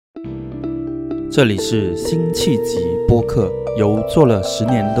这里是辛弃疾播客，由做了10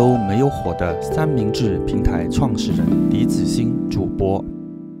年都没有火的三明治平台创始人李子欣主播。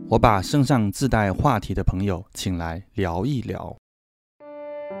我把身上自带话题的朋友请来聊一聊。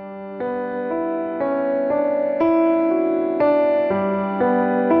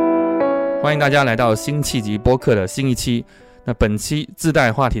欢迎大家来到辛弃疾播客的新一期。那本期自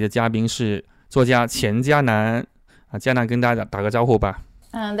带话题的嘉宾是作家钱佳楠。佳楠跟大家打个招呼吧。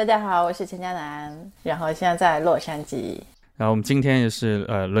大家好，我是钱佳楠，然后现在在洛杉矶。然后我们今天也是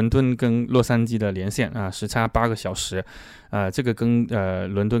伦敦跟洛杉矶的连线时差8个小时，这个跟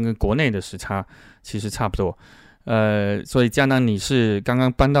伦敦跟国内的时差其实差不多。所以佳楠你是刚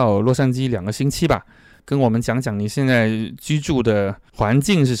刚搬到洛杉矶2个星期吧？跟我们讲讲你现在居住的环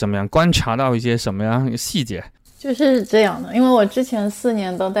境是什么样，观察到一些什么样的细节？就是这样的，因为我之前4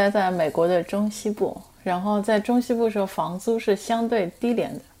年都待在美国的中西部，然后在中西部的时候房租是相对低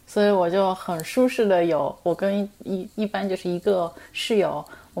廉的，所以我就很舒适的我跟一般就是一个室友，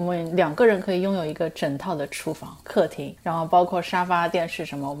我们2个人可以拥有一个整套的厨房、客厅，然后包括沙发、电视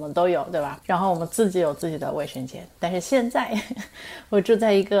什么我们都有，对吧？然后我们自己有自己的卫生间。但是现在我住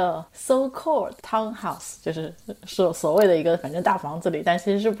在一个 so-called townhouse， 就是所谓的一个反正大房子里，但其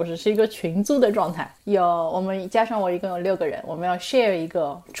实是一个群租的状态。我们加上我一共有6个人，我们要 share 一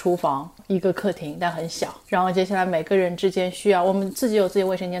个厨房、一个客厅，但很小。然后接下来每个人之间需要，我们自己有自己的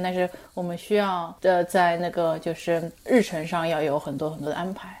卫生间，但是我们需要在那个就是日程上要有很多很多的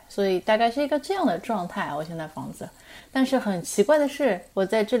安排。所以大概是一个这样的状态，我现在房子。但是很奇怪的是，我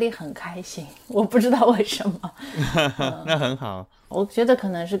在这里很开心，我不知道为什么。那很好。我觉得可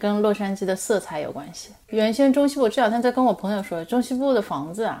能是跟洛杉矶的色彩有关系。原先中西部，这2天在跟我朋友说，中西部的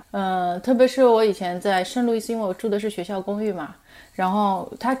房子特别是我以前在圣路易斯，因为我住的是学校公寓嘛，然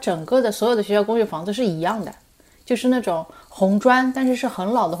后它整个的所有的学校公寓房子是一样的，就是那种红砖，但是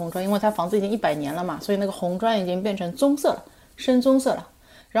很老的红砖，因为它房子已经100年了嘛，所以那个红砖已经变成棕色了，深棕色了。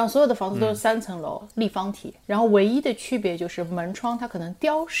然后所有的房子都是3层楼，立方体，然后唯一的区别就是门窗它可能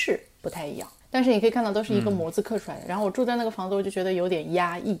雕饰不太一样，但是你可以看到都是一个模子刻出来的。然后我住在那个房子，我就觉得有点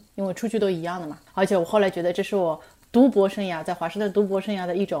压抑，因为出去都一样的嘛。而且我后来觉得这是我读博生涯，在华盛顿读博生涯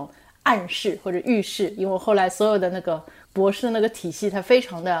的一种暗示或者预示，因为我后来所有的那个博士的那个体系，它非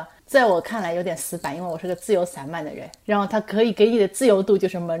常的在我看来有点死板，因为我是个自由散漫的人，然后它可以给你的自由度就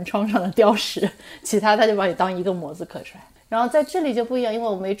是门窗上的雕饰，其他它就把你当一个模子刻出来。然后在这里就不一样，因为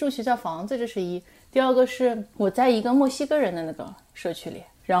我没住学校房子，这是一。第二个是我在一个墨西哥人的那个社区里，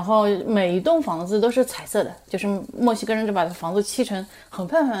然后每一栋房子都是彩色的，就是墨西哥人就把房子漆成很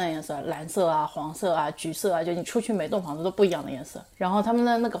漂亮的颜色，蓝色啊、黄色啊、橘色啊，就你出去每栋房子都不一样的颜色。然后他们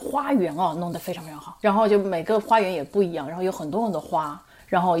的那个花园弄得非常非常好，然后就每个花园也不一样，然后有很多很多花，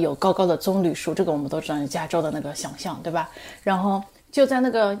然后有高高的棕榈树，这个我们都知道加州的那个想象，对吧？然后就在那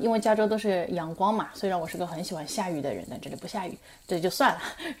个，因为加州都是阳光嘛，虽然我是个很喜欢下雨的人，但这里不下雨，这就算了。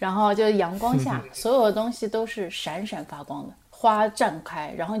然后就阳光下，所有的东西都是闪闪发光的，花绽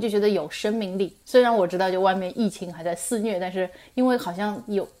开，然后就觉得有生命力。虽然我知道就外面疫情还在肆虐，但是因为好像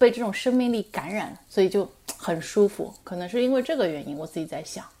有被这种生命力感染，所以就很舒服。可能是因为这个原因，我自己在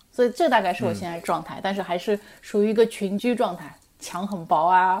想，所以这大概是我现在的状态，但是还是属于一个群居状态。墙很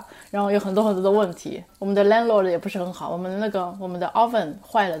薄然后有很多很多的问题。我们的 landlord 也不是很好，我们的 oven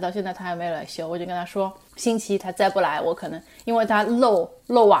坏了，到现在他还没有来修。我就跟他说，星期一他再不来，我可能因为他漏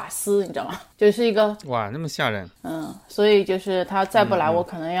瓦斯，你知道吗？就是一个哇，那么吓人。所以就是他再不来，我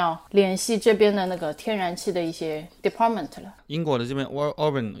可能要联系这边的那个天然气的一些 department 了。英国的这边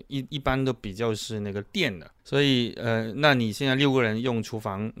oven 一般都比较是那个电的，所以那你现在6个人用厨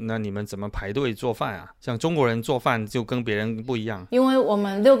房，那你们怎么排队做饭啊？像中国人做饭就跟别人不一样，因为我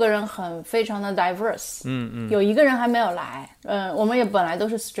们6个人非常的 diverse，有1个人还没有来，我们也本来都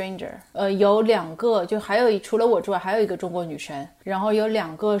是 stranger，有2个就除了我之外还有一个中国女生，然后有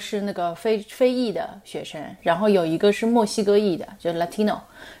2个是那个非裔的学生，然后有一个是墨西哥裔的，就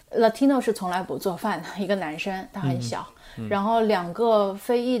Latino 是从来不做饭的一个男生，他很小。然后2个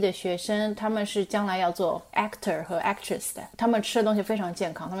非裔的学生，他们是将来要做 actor 和 actress 的，他们吃的东西非常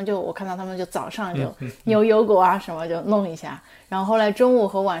健康，我看到他们就早上就牛油果什么就弄一下，然后后来中午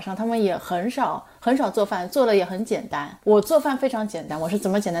和晚上他们也很少做饭，做的也很简单。我做饭非常简单，我是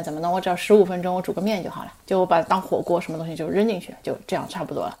怎么简单怎么弄，我只要15分钟我煮个面就好了，就我把它当火锅，什么东西就扔进去，就这样差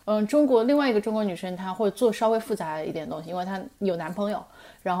不多了。另外一个中国女生她会做稍微复杂一点东西，因为她有男朋友，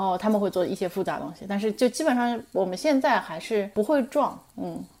然后他们会做一些复杂的东西，但是就基本上我们现在还是不会撞。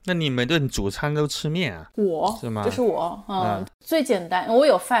那你每顿主餐都吃面啊？是吗？就是我最简单。我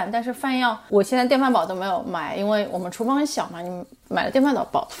有饭，但是饭我现在电饭煲都没有买，因为我们厨房很小嘛，你买了电饭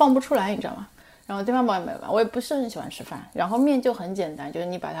煲放不出来，你知道吗？然后对方也没办法，我也不是很喜欢吃饭。然后面就很简单，就是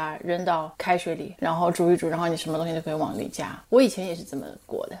你把它扔到开水里，然后煮一煮，然后你什么东西都可以往里加。我以前也是这么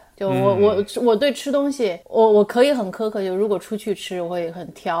过的，就我对吃东西，我可以很苛刻，就如果出去吃我会很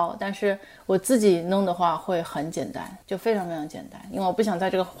挑，但是我自己弄的话会很简单，就非常非常简单，因为我不想在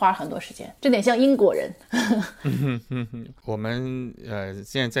这个花很多时间，这点像英国人。我们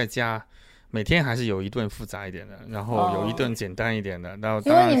现在在家每天还是有一顿复杂一点的，然后有一顿简单一点的，然后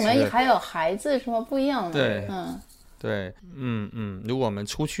因为你们还有孩子什么不一样的。对，对，如果我们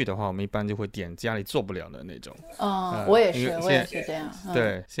出去的话，我们一般就会点家里做不了的那种。我也是这样。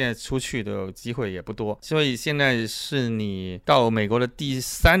对，现在出去的机会也不多，所以现在是你到美国的第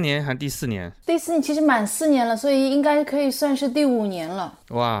3年还是第4年？第4年，其实满4年了，所以应该可以算是第5年了。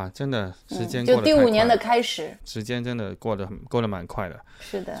哇，真的时间过得太快了，就第5年的开始，时间真的过得蛮快的。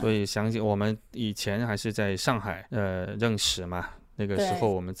是的，所以想起我们以前还是在上海认识嘛。那个时候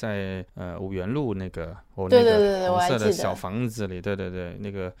我们在五元路那个那个红色的小房子里，对，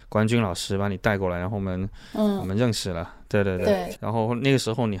那个关军老师把你带过来，然后我们认识了，对。然后那个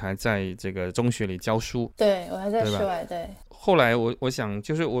时候你还在这个中学里教书，对，我还在室外，对。后来我想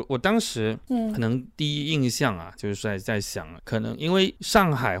就是我当时可能第一印象啊，就是在想，可能因为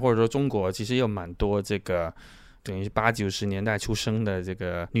上海或者说中国其实有蛮多这个。等于是80、90年代出生的这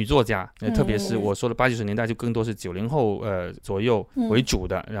个女作家，特别是我说的80、90年代就更多是90后左右为主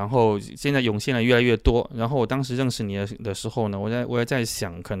的，然后现在涌现了越来越多。然后我当时认识你的时候呢，我也在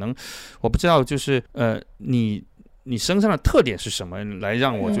想，可能我不知道就是你身上的特点是什么，来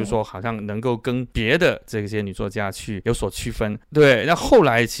让我就是说好像能够跟别的这些女作家去有所区分。对，那后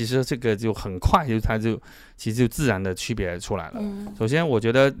来其实这个就很快它就其实就自然的区别出来了。首先我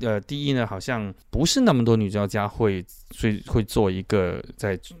觉得第一呢，好像不是那么多女作家会做一个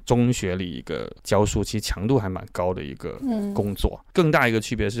在中学里一个教书，其实强度还蛮高的一个工作。更大一个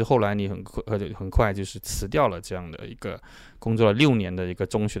区别是后来你很快就是辞掉了这样的一个工作了6年的一个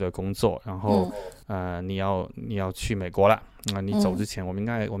中学的工作，然后你要去美国了。你走之前我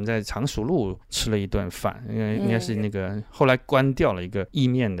们在常熟路吃了一顿饭，应该是那个后来关掉了一个意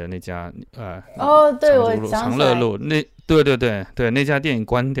面的那家对，我想长乐路对那家店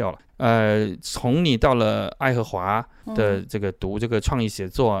关掉了。从你到了爱荷华的这个读这个创意写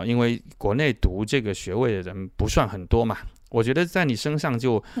作，因为国内读这个学位的人不算很多嘛，我觉得在你身上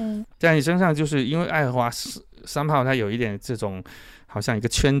就是因为爱荷华somehow它有一点这种好像一个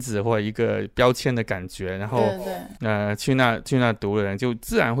圈子或者一个标签的感觉，然后去那读的人就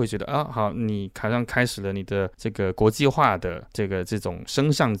自然会觉得好，你好像开始了你的这个国际化的这种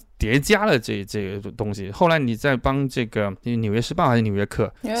身上叠加了这个东西。后来你在帮这个纽约时报还是纽约客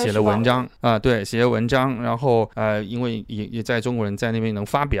写了文章对，写了文章，然后因为也在中国人在那边能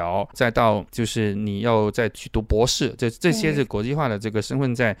发表，再到就是你要再去读博士，这些是国际化的这个身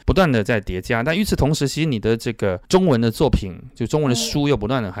份在不断的在叠加。但与此同时，其实你的这个中文的作品，就中文的书又不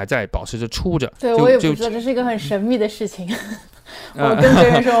断的还在保持着出着。对，我也不知道，这是一个很神秘的事情。我跟别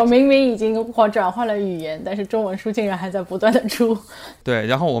人说，我明明已经转换了语言，但是中文书竟然还在不断的出。对，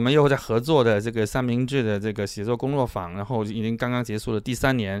然后我们又在合作的这个三明治的这个写作工作坊，然后已经刚刚结束了第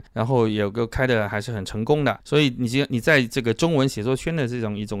3年，然后有个开的还是很成功的，所以你在这个中文写作圈的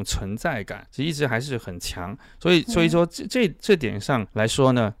一种存在感，其实一直还是很强。所以说这点上来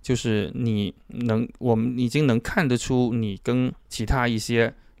说呢，就是我们已经能看得出你跟其他一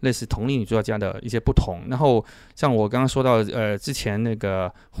些类似同龄女作家的一些不同。然后像我刚刚说到之前那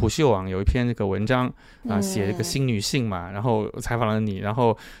个虎嗅网有一篇那个文章写一个新女性嘛，然后采访了你，然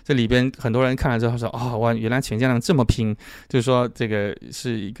后这里边很多人看了之后说哇，原来钱佳楠这么拼，就是说这个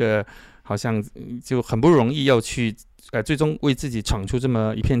是一个好像就很不容易要去最终为自己闯出这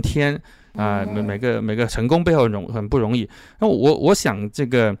么一片天每个成功背后很不容易。那我想这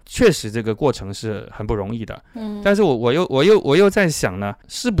个确实这个过程是很不容易的，但是我又在想呢，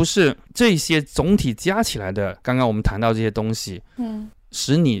是不是这些总体加起来的，刚刚我们谈到这些东西，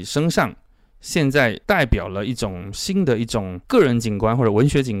使你身上现在代表了一种新的一种个人景观或者文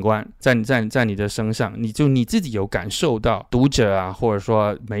学景观，在你的身上，你自己有感受到读者啊，或者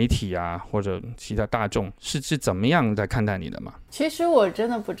说媒体啊，或者其他大众是怎么样在看待你的吗？其实我真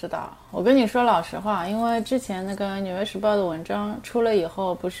的不知道，我跟你说老实话，因为之前那个纽约时报的文章出了以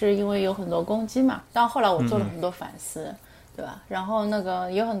后，不是因为有很多攻击嘛，但后来我做了很多反思，对吧？然后那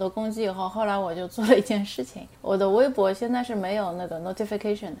个有很多攻击以后，后来我就做了一件事情，我的微博现在是没有那个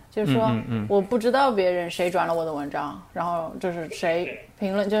notification 的，就是说我不知道别人谁转了我的文章，然后就是谁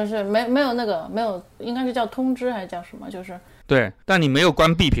评论，就是没有那个没有，应该是叫通知还是叫什么，就是对，但你没有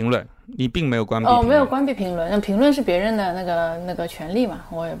关闭评论，你并没有关闭评论。没有关闭评论，那评论是别人的那个权利嘛，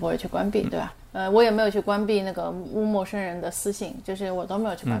我也不会去关闭，对吧？我也没有去关闭那个陌生人的私信，就是我都没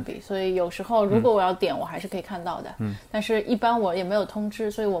有去关闭，所以有时候如果我要点，我还是可以看到的。但是一般我也没有通知，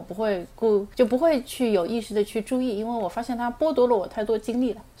所以我不会去有意识的去注意，因为我发现它剥夺了我太多精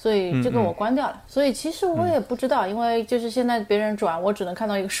力了，所以这个我关掉了。所以其实我也不知道，因为就是现在别人转，我只能看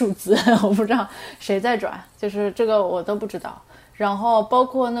到一个数字，我不知道谁在转，就是这个我都不知道。然后包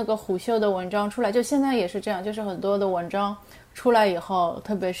括那个虎嗅的文章出来，就现在也是这样，就是很多的文章出来以后，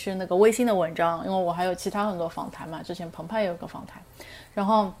特别是那个微信的文章，因为我还有其他很多访谈嘛，之前澎湃也有个访谈，然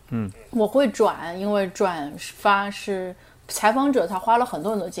后我会转，因为转发是采访者他花了很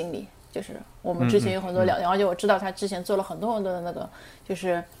多很多精力，就是我们之前有很多聊天，而且我知道他之前做了很多很多的那个就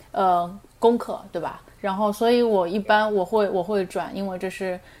是功课，对吧？然后所以我一般我会转，因为这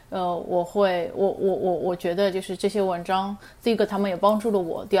是我觉得就是这些文章，第一个他们也帮助了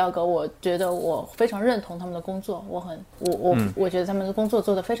我，第二个我觉得我非常认同他们的工作，我觉得他们的工作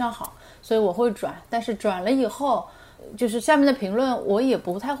做得非常好，所以我会转。但是转了以后，就是下面的评论我也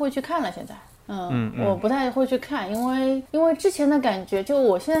不太会去看了，现在。我不太会去看，因为之前的感觉，就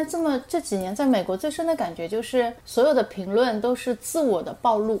我现在这几年在美国最深的感觉就是所有的评论都是自我的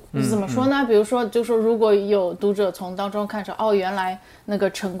暴露。怎么说呢？比如说，就说如果有读者从当中看出，原来那个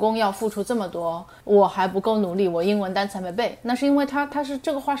成功要付出这么多，我还不够努力，我英文单词还没背，那是因为他是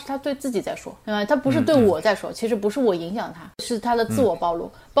这个话是他对自己在说，他不是对我在说，其实不是我影响他，是他的自我暴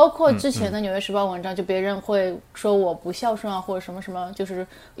露。包括之前的《纽约时报》文章，就别人会说我不孝顺啊，或者什么什么，就是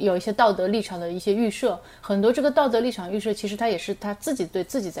有一些道德立场的一些预设，很多这个道德立场预设，其实他也是他自己对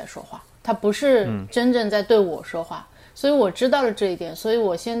自己在说话，他不是真正在对我说话。所以我知道了这一点，所以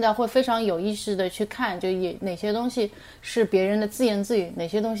我现在会非常有意识的去看，就哪些东西是别人的自言自语，哪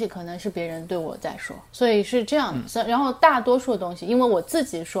些东西可能是别人对我在说，所以是这样的。然后大多数的东西，因为我自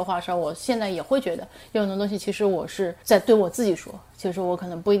己说话的时候，我现在也会觉得有很多东西其实我是在对我自己说，其实我可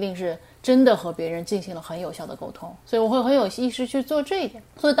能不一定是真的和别人进行了很有效的沟通，所以我会很有意识去做这一点。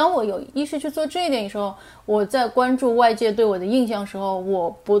所以当我有意识去做这一点的时候，我在关注外界对我的印象的时候，我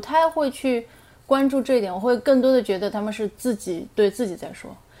不太会去关注这一点，我会更多的觉得他们是自己对自己在说。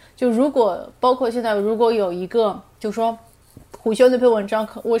就如果包括现在如果有一个就说虎嗅那篇文章，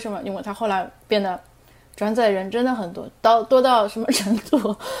为什么？因为他后来变得转载人真的很多，多到什么程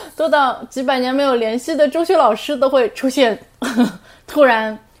度？多到几百年没有联系的中学老师都会出现突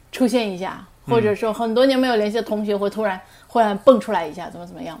然出现一下，或者说很多年没有联系的同学会突然蹦出来一下，怎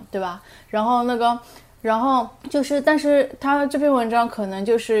么样，对吧？然后就是，但是他这篇文章可能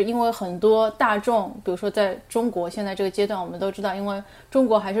就是因为很多大众，比如说在中国现在这个阶段，我们都知道，因为中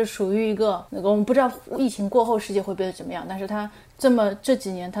国还是属于一个那个，我们不知道疫情过后世界会变得怎么样，但是它这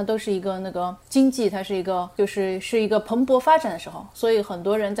几年它都是一个那个经济，它是一个是一个蓬勃发展的时候，所以很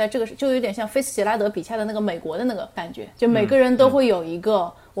多人在这个就有点像菲茨杰拉德笔下的那个美国的那个感觉，就每个人都会有一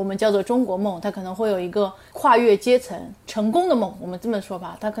个我们叫做中国梦，他可能会有一个跨越阶层成功的梦，我们这么说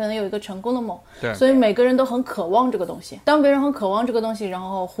吧，他可能有一个成功的梦，对，所以每个人都很渴望这个东西。当别人很渴望这个东西，然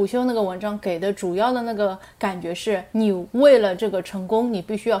后虎嗅那个文章给的主要的那个感觉是，你为了这个成功，你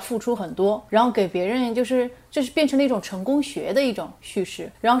必须要付出很多，然后给别人就是变成了一种成功学的一种叙事，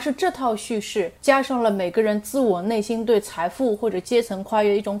然后是这套叙事加上了每个人自我内心对财富或者阶层跨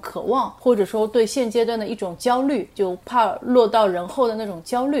越一种渴望，或者说对现阶段的一种焦虑，就怕落到人后的那种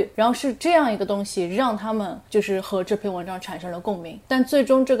焦虑，然后是这样一个东西让他们就是和这篇文章产生了共鸣，但最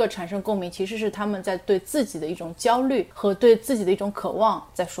终这个产生共鸣其实是他们在对自己的一种焦虑和对自己的一种渴望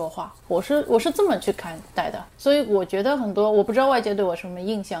在说话。我是这么去看待的，所以我觉得很多，我不知道外界对我什么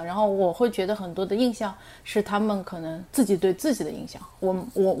印象，然后我会觉得很多的印象是他们可能自己对自己的印象，我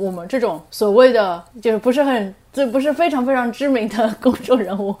们这种所谓的就是这不是非常非常知名的公众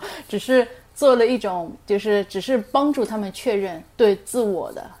人物，只是做了一种就是只是帮助他们确认对自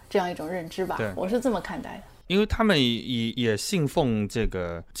我的这样一种认知吧，我是这么看待的。因为他们也信奉这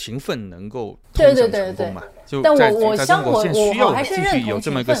个勤奋能够通向成功嘛，就在中国现在需要继续有这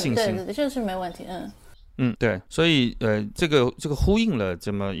么一个信心，对，这是没问题，对，所以这个呼应了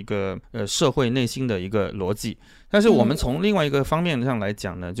这么一个社会内心的一个逻辑。但是我们从另外一个方面上来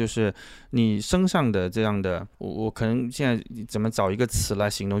讲呢，就是你身上的这样的，我可能现在怎么找一个词来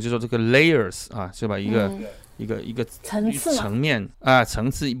形容，就是说这个 layers 啊，是吧？一个层面啊，层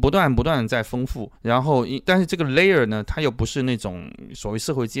次不断在丰富。然后，但是这个 layer 呢，它又不是那种所谓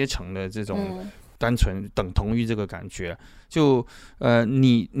社会阶层的这种单纯等同于这个感觉。就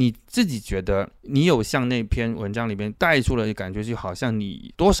你自己觉得你有像那篇文章里面带出了感觉，就好像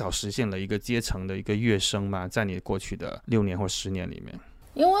你多少实现了一个阶层的一个跃升吗？在你过去的6年或10年里面？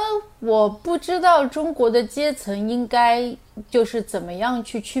因为我不知道中国的阶层应该就是怎么样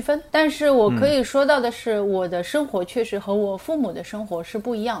去区分。但是我可以说到的是，我的生活确实和我父母的生活是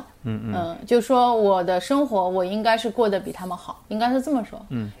不一样的。就说我的生活我应该是过得比他们好，应该是这么说。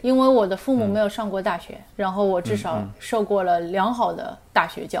因为我的父母没有上过大学，然后我至少受过了良好的大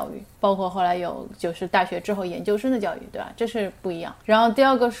学教育，包括后来有就是大学之后研究生的教育，对吧？这是不一样。然后第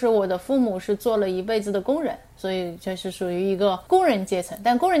二个是我的父母是做了一辈子的工人，所以这是属于一个工人阶层，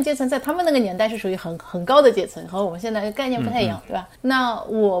但工人阶层在他们那个年代是属于很高的阶层，和我们现在的概念不太一样，对吧？那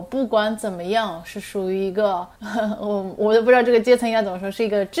我不管怎么样是属于一个我都不知道这个阶层应该怎么说，是一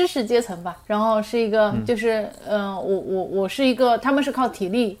个知识阶层吧，然后是一个就是我是一个，他们是靠体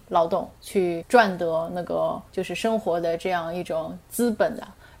力劳动去赚得那个就是生活的这样一种资本的，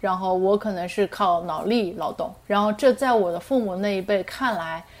然后我可能是靠脑力劳动，然后这在我的父母那一辈看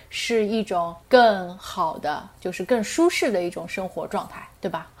来是一种更好的，就是更舒适的一种生活状态，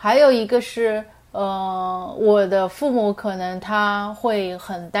对吧？还有一个是我的父母可能他会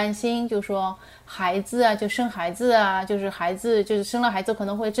很担心，就说孩子啊，就生孩子啊，就是孩子就是生了孩子可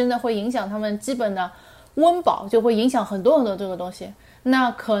能会真的会影响他们基本的温饱，就会影响很多这个东西。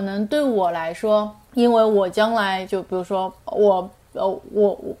那可能对我来说，因为我将来就比如说我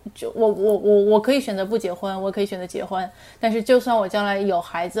可以选择不结婚，我可以选择结婚，但是就算我将来有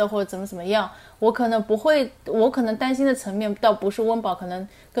孩子或者怎么样，我可能不会，我可能担心的层面倒不是温饱，可能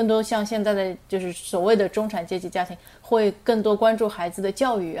更多像现在的就是所谓的中产阶级家庭会更多关注孩子的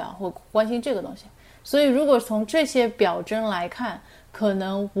教育啊，或关心这个东西。所以如果从这些表征来看，可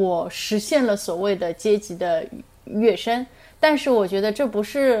能我实现了所谓的阶级的跃升，但是我觉得这不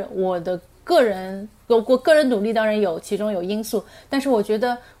是我的个人努力，当然其中有因素，但是我觉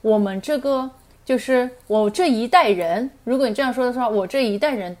得我们这个就是我这一代人，如果你这样说的话，我这一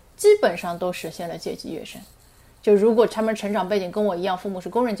代人基本上都实现了阶级跃升。就如果他们成长背景跟我一样，父母是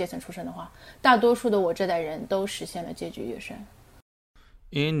工人阶层出身的话，大多数的我这代人都实现了阶级跃升。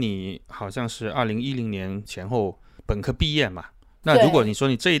因为你好像是2010年前后本科毕业嘛，那如果你说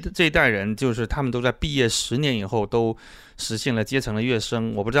你这一代人就是他们都在毕业10年以后都实现了阶层的跃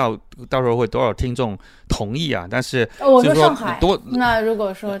升，我不知道到时候会多少听众同意啊？但是我说上海，那如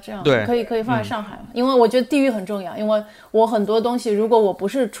果说这样，对，可以放在上海，因为我觉得地域很重要。因为我很多东西，如果我不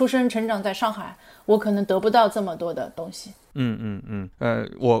是出生成长在上海，我可能得不到这么多的东西。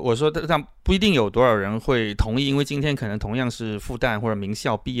我说但不一定有多少人会同意，因为今天可能同样是复旦或者名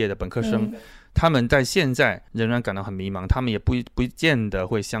校毕业的本科生。他们在现在仍然感到很迷茫，他们也不见得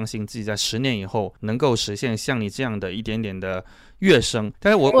会相信自己在10年以后能够实现像你这样的一点点的跃升。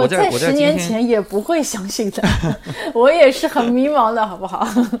但是我在10年前也不会相信的我也是很迷茫的好不好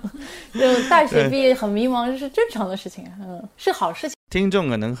就大学毕业很迷茫这是正常的事情，是好事情。听众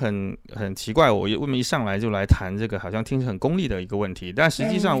可能很奇怪，我为什么一上来就来谈这个好像听着很功利的一个问题，但实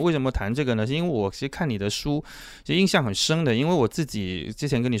际上为什么谈这个呢？是因为我其实看你的书其实印象很深的，因为我自己之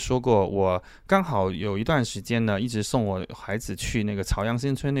前跟你说过，我刚好有一段时间呢一直送我孩子去那个曹杨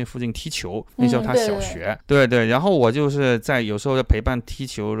新村那附近踢球，那时候他小学，对，然后我就是在有时候陪伴踢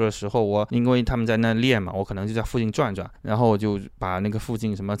球的时候，因为他们在那练嘛，我可能就在附近转转，然后我就把那个附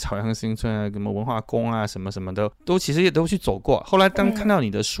近什么曹杨新村啊、什么文化宫啊什么什么的都其实也都去走过。后来当看到你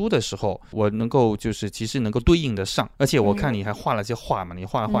的书的时候，我能够就是其实能够对应得上，而且我看你还画了些画嘛，你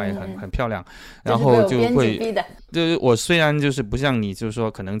画也很漂亮，然后就会就是我虽然就是不像你，就是说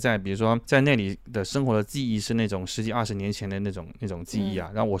可能在比如说在那里的生活的记忆是那种10几20年前的那种记忆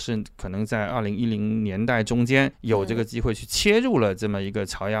啊，然后我是可能在2010年代中间有这个机会去切入了这么一个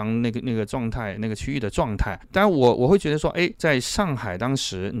朝阳那个状态，那个区域的状态。当然我会觉得说，在上海当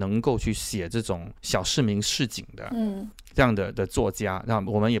时能够去写这种小市民市井的这样的作家，让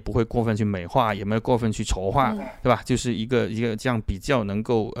我们也不会过分去美化，也没有过分去丑化，对吧？就是一个这样比较能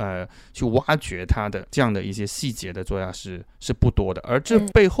够去挖掘他的这样的一些细节的作家是不多的。而这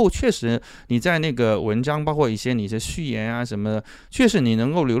背后确实你在那个文章包括一些你的序言啊什么的，确实你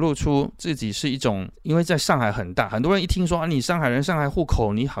能够流露出自己是一种，因为在上海很大，很多人一听说你上海人上海户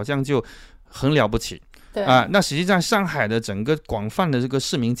口，你好像就很了不起。那实际上上海的整个广泛的这个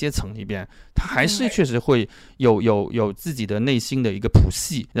市民阶层里边，他还是确实会有自己的内心的一个谱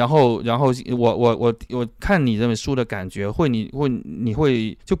系。然后我看你这本书的感觉，你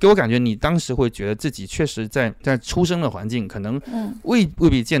会就给我感觉，你当时会觉得自己确实在出生的环境可能未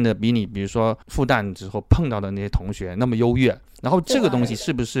必见得比你比如说复旦之后碰到的那些同学那么优越。然后这个东西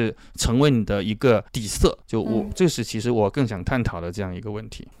是不是成为你的一个底色？这是其实我更想探讨的这样一个问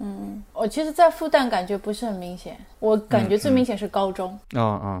题。我其实在复旦感觉不是很明显，我感觉最明显是高中。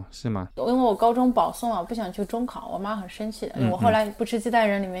是吗？因为我高中保送啊，不想去中考，我妈很生气的。我后来不吃鸡蛋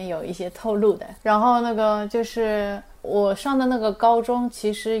人里面有一些透露的。然后那个就是我上的那个高中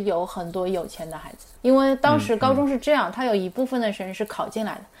其实有很多有钱的孩子，因为当时高中是这样，它有一部分的人是考进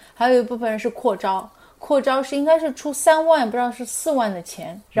来的，还有一部分人是扩招是应该是出3万不知道是4万的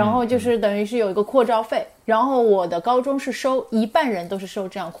钱，然后就是等于是有一个扩招费，然后我的高中是收一半人都是收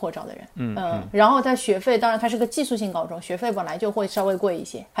这样扩招的人，然后他学费当然他是个寄宿性高中，学费本来就会稍微贵一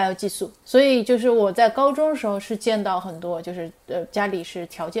些，还有寄宿，所以就是我在高中的时候是见到很多就是家里是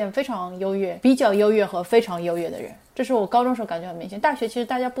条件非常优越、比较优越和非常优越的人，这是我高中时候感觉很明显。大学其实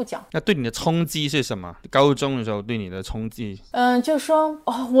大家不讲。那对你的冲击是什么？高中的时候对你的冲击？就说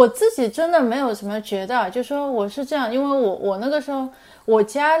我自己真的没有什么觉得，就说我是这样，因为我那个时候我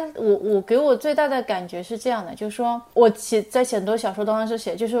家我给我最大的感觉是这样的，就是说我在很多小说当中是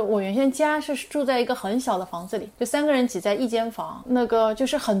写，就是我原先家是住在一个很小的房子里，就3个人挤在一间房，那个就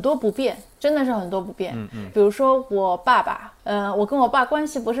是很多不便，真的是很多不便。比如说我爸爸，我跟我爸关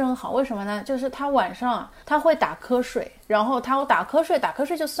系不是很好，为什么呢？就是他晚上他会打瞌睡，然后他打瞌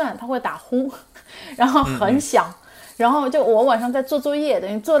睡就算，他会打呼，然后很响。然后就我晚上在做作业，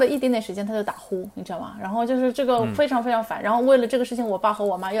等于做了一点点时间他就打呼，你知道吗？然后就是这个非常非常烦，然后为了这个事情我爸和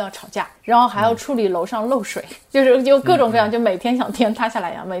我妈又要吵架，然后还要处理楼上漏水，就是就各种各样，就每天像天塌下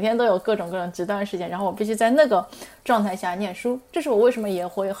来一样，每天都有各种各种极端的事件，然后我必须在那个状态下念书。这是我为什么也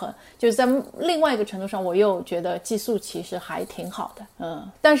会就是在另外一个程度上我又觉得寄宿其实还挺好的。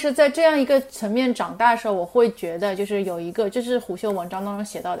但是在这样一个层面长大的时候，我会觉得就是有一个，就是虎嗅文章当中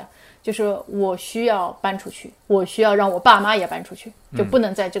写到的，就是我需要搬出去，我需要让我爸妈也搬出去，就不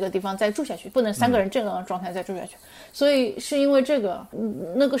能在这个地方再住下去，不能3个人这样的状态再住下去。所以是因为这个，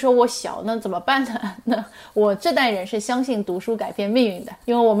那个时候我小，那怎么办呢？那我这代人是相信读书改变命运的，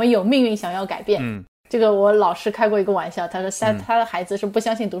因为我们有命运想要改变。这个我老师开过一个玩笑，他说他的孩子是不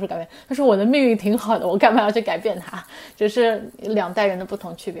相信读书改变，他说我的命运挺好的，我干嘛要去改变它？就是2代人的不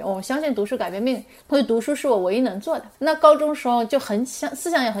同区别。我相信读书改变命运，所以读书是我唯一能做的。那高中时候就思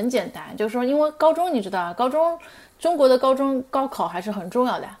想也很简单，就是说因为高中你知道啊，中国的高中高考还是很重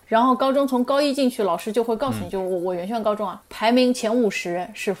要的，然后高中从高1进去，老师就会告诉你，就我原先高中啊，排名前50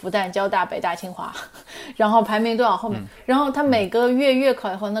是复旦、交大、北大、清华，然后排名多少后面，然后他每个月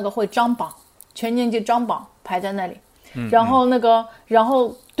考以后那个会张榜，全年级张榜排在那里，然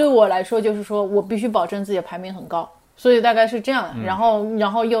后对我来说就是说我必须保证自己的排名很高，所以大概是这样的。然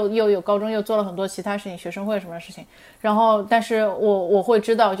后又有高中又做了很多其他事情，学生会什么事情，然后但是我会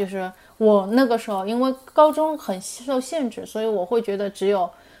知道，就是我那个时候因为高中很受限制，所以我会觉得只有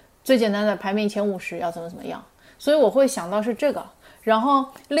最简单的排名前50要怎么样，所以我会想到是这个。然后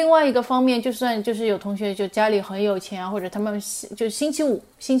另外一个方面，就算就是有同学就家里很有钱啊，或者他们就星期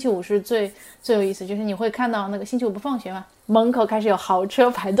五是最有意思，就是你会看到那个星期五不放学嘛，门口开始有豪车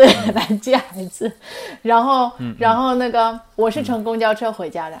排队来接孩子，然后那个我是乘公交车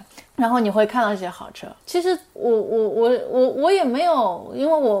回家的，然后你会看到这些豪车。其实我也没有，因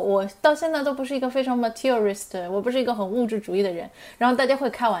为我到现在都不是一个非常 materialist， 我不是一个很物质主义的人，然后大家会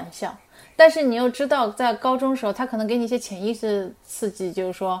开玩笑。但是你又知道在高中的时候他可能给你一些潜意识刺激，就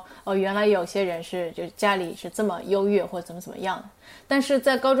是说原来有些人是就家里是这么优越或者怎么样的。但是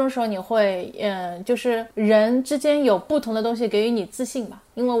在高中的时候你会就是人之间有不同的东西给予你自信吧。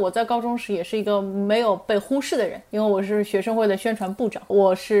因为我在高中时也是一个没有被忽视的人，因为我是学生会的宣传部长，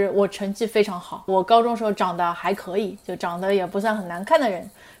我成绩非常好，我高中时候长得还可以，就长得也不算很难看的人，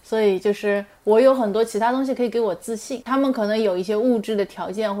所以就是我有很多其他东西可以给我自信，他们可能有一些物质的条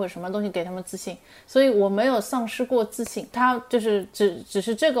件或者什么东西给他们自信，所以我没有丧失过自信。他就是只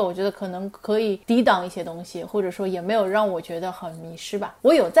是这个我觉得可能可以抵挡一些东西，或者说也没有让我觉得很迷失吧。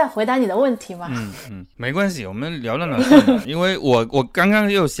我有在回答你的问题吗？没关系，我们聊因为我刚刚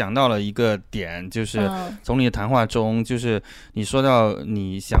又想到了一个点，就是从你的谈话中，就是你说到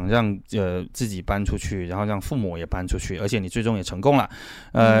你想让自己搬出去，然后让父母也搬出去，而且你最终也成功了。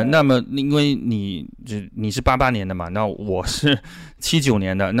那么因为你是88年的嘛，那我是79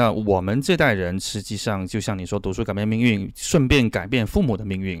年的，那我们这代人实际上就像你说读书改变命运，顺便改变父母的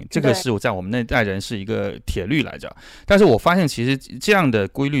命运，这个是在我们那代人是一个铁律来着。但是我发现其实这样的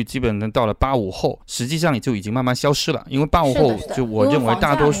规律基本上到了85后实际上也就已经慢慢消失了，因为85后就我认为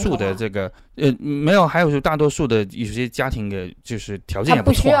大多数的这个没有，还有就大多数的有些家庭的就是条件也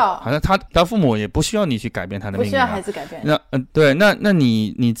不错，好像他父母也不需要你去改变他的命运，不需要孩子改变。那对，那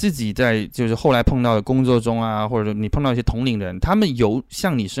你自己在就是后来碰到的工作中啊，或者你碰到一些同龄人，他们有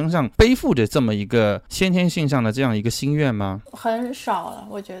像你身上背负着这么一个先天性上的这样一个心愿吗？很少了，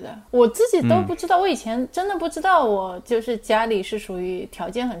我觉得我自己都不知道，我以前真的不知道我就是家里是属于条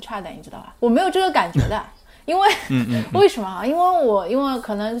件很差的，你知道吧？我没有这个感觉的。因为为什么啊？因为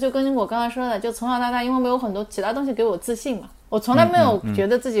可能就跟我刚才说的，就从小到大，因为没有很多其他东西给我自信嘛，我从来没有觉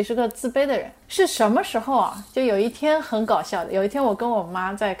得自己是个自卑的人。是什么时候啊？就有一天很搞笑的，有一天我跟我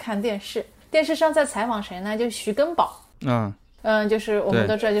妈在看电视，电视上在采访谁呢？就是徐根宝。就是我们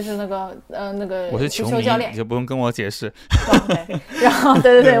都知道，就是那个我是球迷，教练，你就不用跟我解释。然后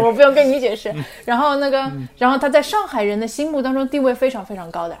对，我不用跟你解释。然后然后他在上海人的心目当中地位非常非常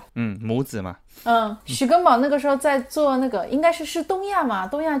高的。母子嘛。许根宝那个时候在做那个，应该是东亚嘛，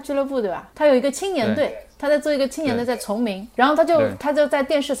东亚俱乐部对吧？他有一个青年队，他在做一个青年队在崇明，然后他就在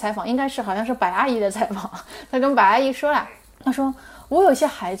电视采访，应该是好像是白阿姨的采访，他跟白阿姨说了，他说我有些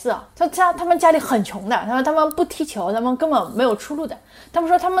孩子啊，他们家里很穷的，他说他们不踢球，他们根本没有出路的，他们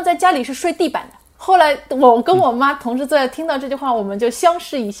说他们在家里是睡地板的。后来我跟我妈同时在听到这句话，我们就相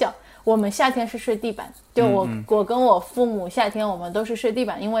视一笑。我们夏天是睡地板，就我跟我父母夏天我们都是睡地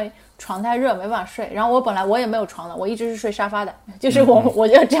板，因为床太热没办法睡。然后本来我也没有床的，我一直是睡沙发的，就是我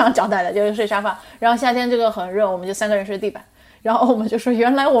就这样长大的，就是睡沙发。然后夏天这个很热，我们就3个人睡地板。然后我们就说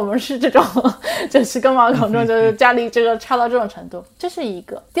原来我们是这种就是跟马口中就是家里这个差到这种程度，这是一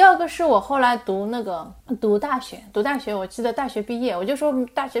个。第二个是我后来读大学，我记得大学毕业，我就说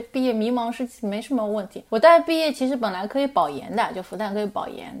大学毕业迷茫是没什么问题。我大学毕业其实本来可以保研的，就复旦可以保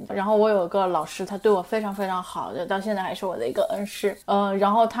研，然后我有个老师他对我非常非常好，就到现在还是我的一个恩师。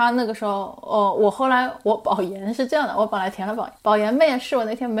然后他那个时候我后来我保研是这样的，我本来填了保研面试，我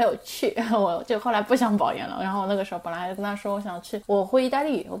那天没有去，我就后来不想保研了。然后那个时候本来还跟他说我会意大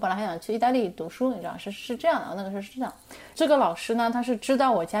利语，我本来还想去意大利读书，你知道是这样的。那个时候是这样，这个老师呢他是知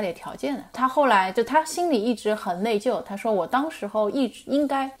道我家里条件的，他后来就他心里一直很内疚，他说我当时候一直应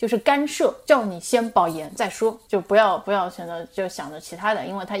该就是干涉，叫你先保研再说，就不要选择就想着其他的，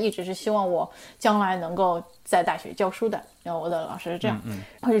因为他一直是希望我将来能够在大学教书的。然后我的老师是这样，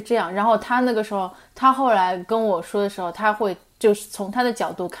会是这样。然后他那个时候他后来跟我说的时候，他会就是从他的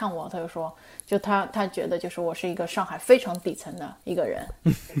角度看我，他就说就他觉得就是我是一个上海非常底层的一个人。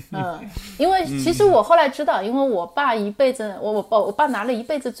因为其实我后来知道，因为我爸一辈子我爸拿了一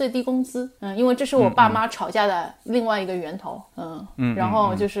辈子最低工资，因为这是我爸妈吵架的另外一个源头。然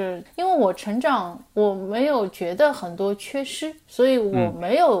后就是因为我成长我没有觉得很多缺失，所以我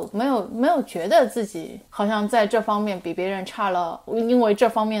没有觉得自己好像在这方面比别人差了，因为这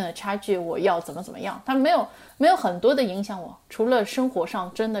方面的差距我要怎么样，他没有很多的影响我，除了生活上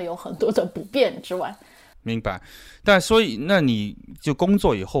真的有很多的不便之外。明白。但所以那你就工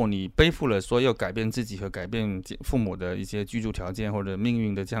作以后，你背负了说要改变自己和改变父母的一些居住条件或者命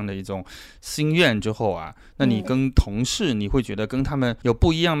运的这样的一种心愿之后啊，那你跟同事你会觉得跟他们有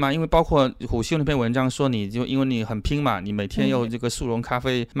不一样吗？因为包括虎嗅那篇文章说你就因为你很拼嘛，你每天要这个速溶咖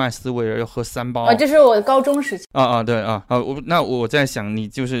啡麦斯威尔要喝3包这是我高中时期对那我在想你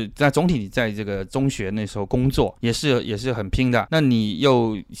就是在总体你在这个中学那时候工作也是很拼的，那你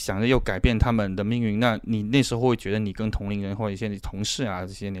又想着又改变他们的命运，那你那时候会觉得你跟同龄人或者一些同事啊这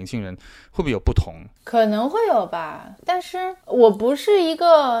些年轻人会不会有不同？可能会有吧，但是我不是一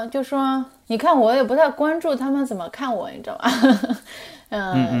个就说你看我也不太关注他们怎么看我，你知道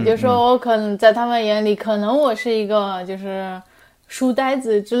吗？就说我可能在他们眼里可能我是一个就是书呆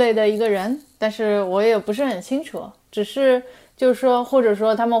子之类的一个人，但是我也不是很清楚，只是就是说或者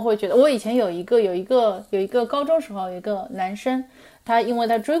说他们会觉得我以前有一个高中时候有一个男生，他因为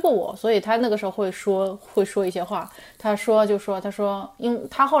他追过我，所以他那个时候会说一些话。他说因为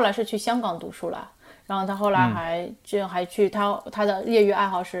他后来是去香港读书了，然后他后来还去他的业余爱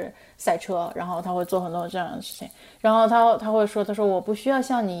好是赛车，然后他会做很多这样的事情。然后他会说，他说我不需要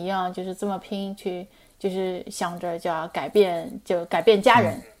像你一样就是这么拼去就是想着就要改变家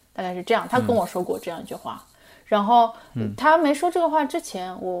人，大概是这样。他跟我说过这样一句话。然后他没说这个话之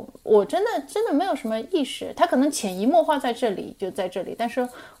前，我真的没有什么意识，他可能潜移默化在这里，但是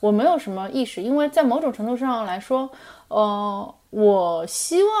我没有什么意识，因为在某种程度上来说，我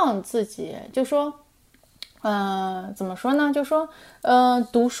希望自己就说，怎么说呢？就说，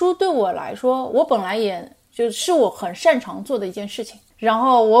读书对我来说，我本来也就是我很擅长做的一件事情，然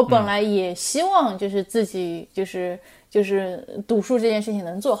后我本来也希望就是自己就是就是读书这件事情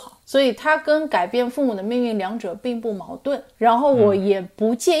能做好，所以它跟改变父母的命运两者并不矛盾。然后我也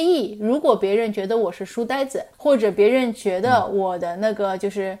不介意，如果别人觉得我是书呆子，或者别人觉得我的那个就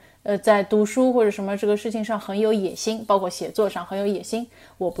是在读书或者什么这个事情上很有野心，包括写作上很有野心，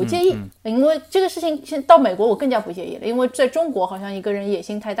我不介意。因为这个事情现在到美国我更加不介意了，因为在中国好像一个人野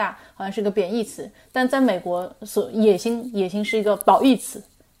心太大好像是个贬义词，但在美国野心是一个褒义词，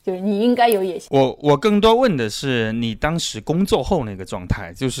就是你应该有野心。我更多问的是你当时工作后那个状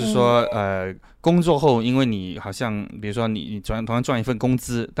态，就是说工作后，因为你好像比如说你同样赚一份工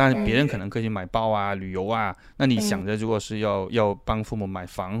资，但是别人可能可以买包啊、旅游啊，那你想着如果是要帮父母买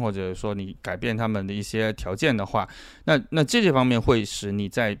房，或者说你改变他们的一些条件的话，那这些方面会使你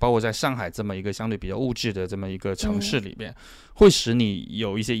包括在上海这么一个相对比较物质的这么一个城市里边，会使你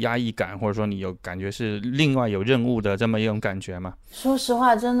有一些压抑感，或者说你有感觉是另外有任务的这么一种感觉吗？说实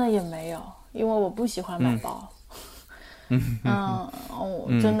话真的也没有，因为我不喜欢买包。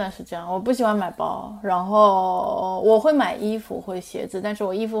真的是这样，我不喜欢买包，然后我会买衣服会鞋子，但是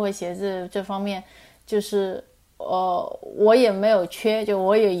我衣服和鞋子这方面就是我也没有缺，就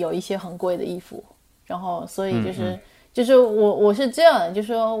我也有一些很贵的衣服，然后所以就是我是这样的，就是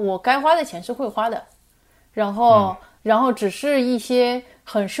说我该花的钱是会花的，然后只是一些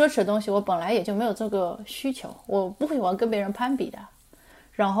很奢侈的东西我本来也就没有这个需求，我不喜欢跟别人攀比的，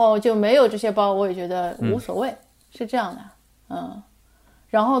然后就没有这些包我也觉得无所谓，是这样的。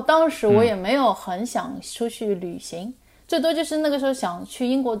然后当时我也没有很想出去旅行，最多就是那个时候想去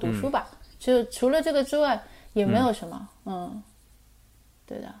英国读书吧，就除了这个之外也没有什么。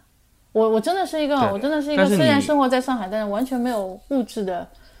对的，我真的是一个虽然生活在上海，但是完全没有物质的，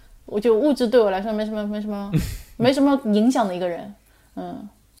我就物质对我来说没什么影响的一个人。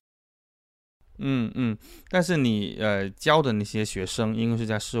但是你教的那些学生，因为是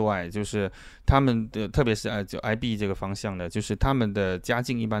在室外，就是他们的，特别是就 IB 这个方向的，就是他们的家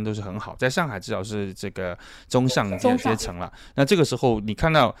境一般都是很好，在上海至少是这个中上阶层了。那这个时候你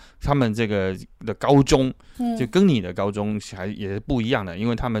看到他们这个的高中，就跟你的高中也是不一样的，因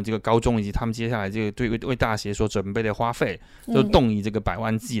为他们这个高中以及他们接下来这个对为大学所准备的花费，都动以这个100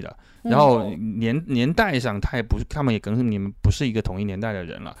万计了。然后年代上他们也跟你们不是一个同一年代的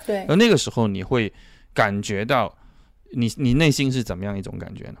人了。对。而那个时候你会感觉到你内心是怎么样一种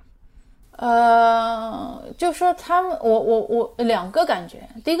感觉呢？就说他们我两个感觉，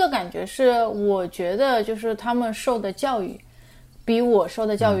第一个感觉是我觉得就是他们受的教育比我受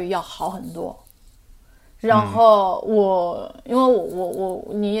的教育要好很多。然后因为我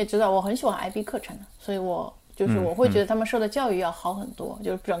你也知道我很喜欢 IB 课程的，所以我会觉得他们受的教育要好很多，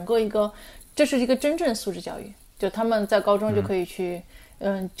就是整个这是一个真正素质教育，就他们在高中就可以去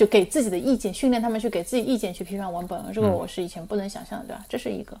就给自己的意见，训练他们去给自己意见，去批判文本，这个我是以前不能想象的，对吧？这是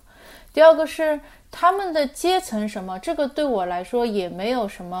一个。第二个是他们的阶层什么，这个对我来说也没有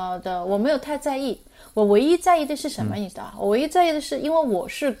什么的，我没有太在意。我唯一在意的是什么，你知道？我唯一在意的是，因为我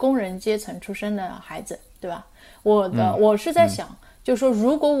是工人阶层出身的孩子，对吧？我是在想，就是说，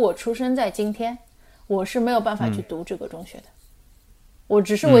如果我出生在今天，我是没有办法去读这个中学的。我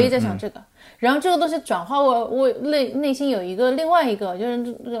只是唯一在想这个，然后这个东西转化我内心有一个另外一个，就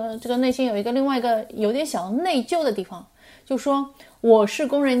是这个内心有一个另外一个有点小内疚的地方，就说我是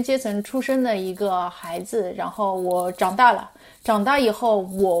工人阶层出身的一个孩子，然后我长大了，长大以后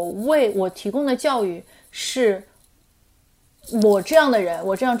我提供的教育是我这样的人，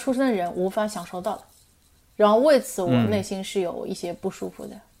我这样出身的人无法享受到的，然后为此我内心是有一些不舒服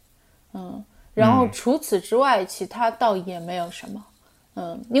的。然后除此之外其他倒也没有什么。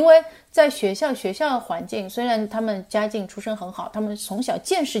因为在学校环境，虽然他们家境出身很好，他们从小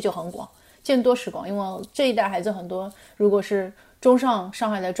见识就很广，见多识广，因为这一代孩子很多，如果是上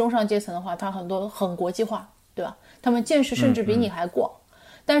海的中上阶层的话，他很多很国际化，对吧？他们见识甚至比你还广。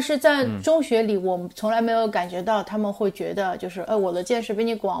但是在中学里，我们从来没有感觉到他们会觉得就是我的见识比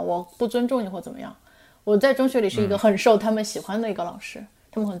你广，我不尊重你或怎么样。我在中学里是一个很受他们喜欢的一个老师，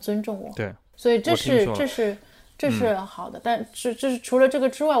他们很尊重我。对，所以这是好的，但是除了这个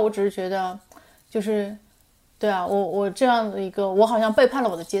之外，我只是觉得就是对啊，我这样的一个，我好像背叛了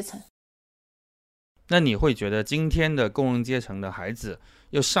我的阶层。那你会觉得今天的工人阶层的孩子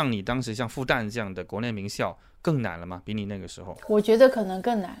要上你当时像复旦这样的国内名校更难了吗？比你那个时候？我觉得可能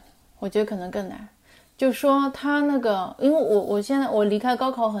更难，就说他那个，因为我现在我离开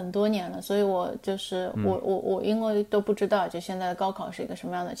高考很多年了，所以我就是我因为都不知道就现在的高考是一个什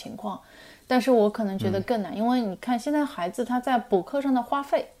么样的情况，但是我可能觉得更难，因为你看现在孩子他在补课上的花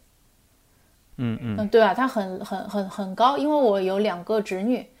费，对吧？他很高，因为我有2个侄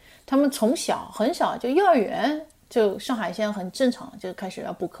女，他们从小很小就幼儿园就上海现在很正常，就开始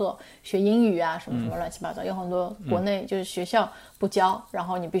要补课学英语啊，什么什么乱七八糟，有很多国内就是学校不教，然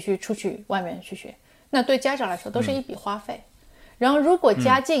后你必须出去外面去学，那对家长来说都是一笔花费。然后如果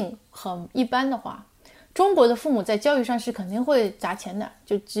家境很一般的话，中国的父母在教育上是肯定会砸钱的，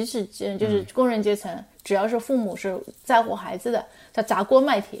就即使就是工人阶层，只要是父母是在乎孩子的，他砸锅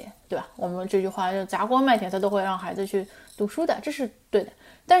卖铁，对吧？我们这句话就砸锅卖铁，他都会让孩子去读书的，这是对的。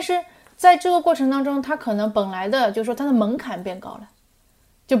但是在这个过程当中，他可能本来的就是说他的门槛变高了，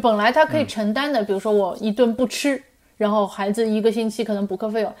就本来他可以承担的，比如说我一顿不吃，然后孩子一个星期可能补课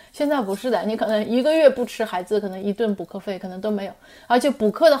费用，现在不是的，你可能一个月不吃，孩子可能一顿补课费可能都没有，而且补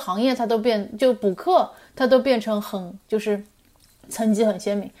课的行业它都补课它都变成很就是层级很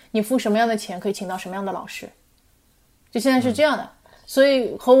鲜明，你付什么样的钱可以请到什么样的老师，就现在是这样的，所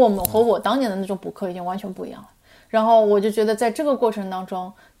以和我当年的那种补课已经完全不一样了。然后我就觉得在这个过程当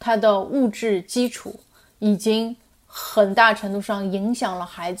中，它的物质基础已经很大程度上影响了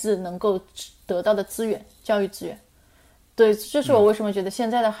孩子能够得到的资源，教育资源。对，这是我为什么觉得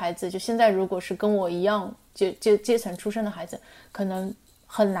现在的孩子，就现在如果是跟我一样阶层出身的孩子，可能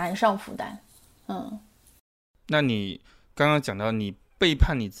很难上复旦。那你刚刚讲到你背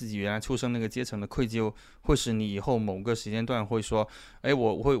叛你自己原来出生那个阶层的愧疚，会使你以后某个时间段会说，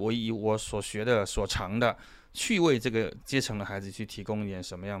我以我所学的所长的去为这个阶层的孩子去提供一点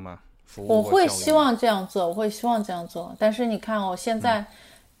什么样吗？服务？我会希望这样做，但是你看我现在。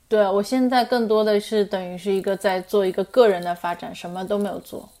对，我现在更多的是等于是一个在做一个个人的发展，什么都没有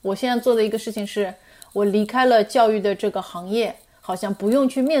做。我现在做的一个事情是，我离开了教育的这个行业，好像不用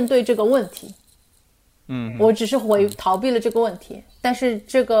去面对这个问题。我只是逃避了这个问题，但是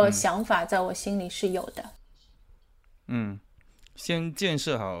这个想法在我心里是有的。先建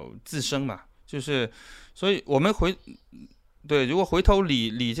设好自身嘛，就是所以我们如果回头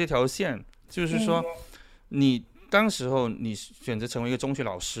理这条线，就是说你当时候你选择成为一个中学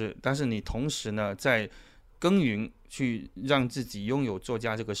老师，但是你同时呢在耕耘去让自己拥有作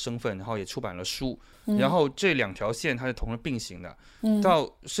家这个身份，然后也出版了书，然后这两条线它是同时并行的。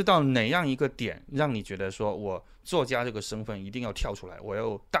到哪样一个点让你觉得说我作家这个身份一定要跳出来，我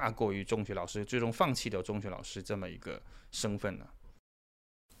要大过于中学老师，最终放弃掉中学老师这么一个身份呢？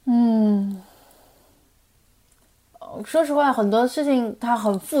说实话，很多事情它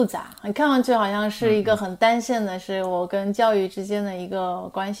很复杂，你看上去好像是一个很单线的，是我跟教育之间的一个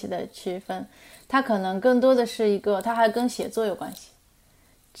关系的区分，它可能更多的是一个，它还跟写作有关系，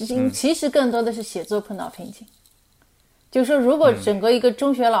其实更多的是写作碰到瓶颈。就是说如果整个一个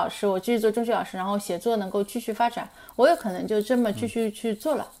中学老师，我继续做中学老师，然后写作能够继续发展，我有可能就这么继续去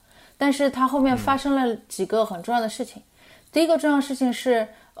做了。但是它后面发生了几个很重要的事情。第一个重要的事情是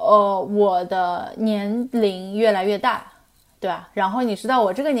我的年龄越来越大，对吧？然后你知道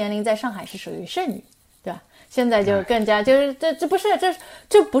我这个年龄在上海是属于剩女，对吧？现在就更加就是这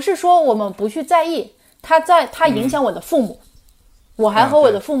不是说我们不去在意，它影响我的父母，我还和我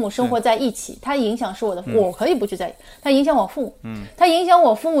的父母生活在一起，它影响是我的我可以不去在意，它影响我父母，它影响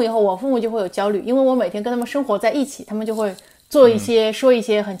我父母以后，我父母就会有焦虑，因为我每天跟他们生活在一起，他们就会做一些说一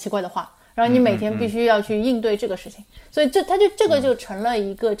些很奇怪的话。然后你每天必须要去应对这个事情，所以这个就成了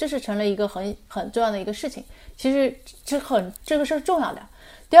一个，这是成了一个很重要的一个事情。其实这个是重要的。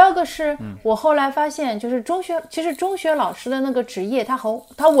第二个是我后来发现，就是其实中学老师的那个职业，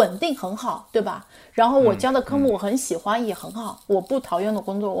它稳定很好，对吧？然后我教的科目我很喜欢，也很好，我不讨厌的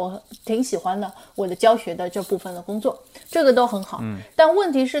工作，我挺喜欢的，我的教学的这部分的工作，这个都很好。但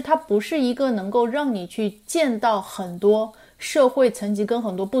问题是，它不是一个能够让你去见到很多社会层级跟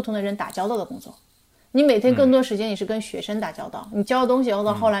很多不同的人打交道的工作。你每天更多时间你是跟学生打交道，你教的东西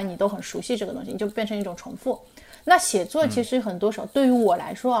到后来你都很熟悉这个东西，你就变成一种重复。那写作其实很多时候对于我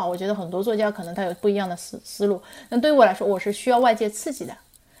来说我觉得很多作家可能他有不一样的思路，那对于我来说我是需要外界刺激的，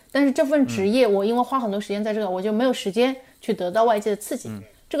但是这份职业我因为花很多时间在这个，我就没有时间去得到外界的刺激，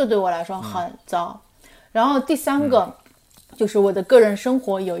这个对我来说很糟。然后第三个就是我的个人生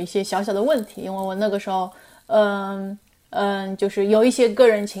活有一些小小的问题，因为我那个时候就是有一些个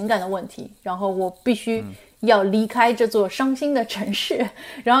人情感的问题，然后我必须要离开这座伤心的城市，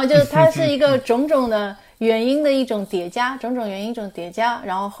然后就它是一个种种的原因的一种叠加，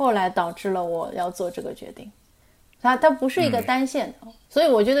然后后来导致了我要做这个决定。它不是一个单线的，所以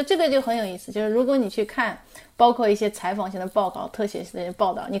我觉得这个就很有意思，就是如果你去看包括一些采访性的报道、特写性的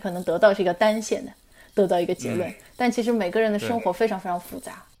报道，你可能得到是一个单线的，得到一个结论，但其实每个人的生活非常非常复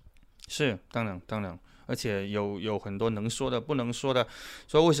杂。是，当然而且有很多能说的不能说的。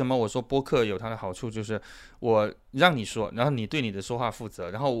所以为什么我说播客有它的好处，就是我让你说，然后你对你的说话负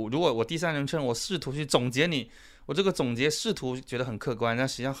责，然后如果我第三人称我试图去总结你，我这个总结试图觉得很客观，但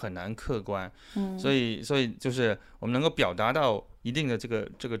实际上很难客观。所以就是我们能够表达到一定的这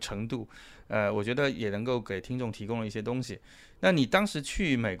个程度，我觉得也能够给听众提供了一些东西。那你当时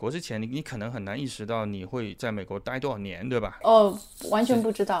去美国之前，你可能很难意识到你会在美国待多少年，对吧？完全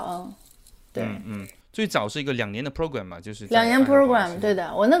不知道。对，最早是一个2年的 program 嘛，就是2年 program， 对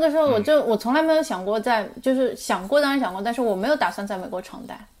的。我那个时候我从来没有想过就是想过，当然想过，但是我没有打算在美国长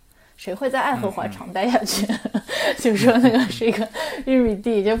待。谁会在爱荷华长待下去？就说那个是一个玉米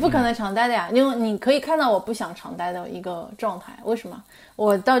地，就不可能长待的呀。因为你可以看到我不想长待的一个状态。为什么？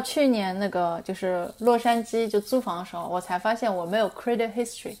我到去年那个就是洛杉矶就租房的时候，我才发现我没有 credit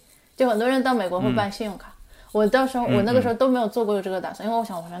history。就很多人到美国会办信用卡，我那个时候都没有做过这个打算，因为我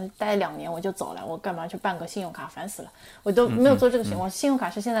想我反正待2年我就走了，我干嘛去办个信用卡，烦死了，我都没有做这个事情。我信用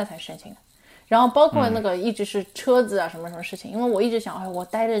卡是现在才申请的。然后包括那个一直是车子啊什么什么事情，因为我一直想，我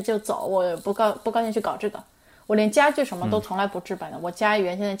待着就走，我不高兴去搞这个。我连家具什么都从来不置办的，我家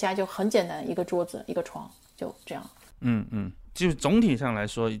原先的家就很简单，一个桌子一个床，就这样。就是总体上来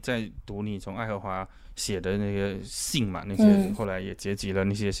说，在读你从爱荷华写的那个信嘛，那些后来也结集了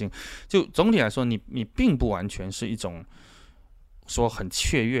那些信，就总体来说，你并不完全是一种说很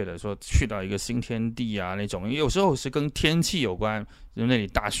雀跃的说去到一个新天地啊那种，有时候是跟天气有关，就那里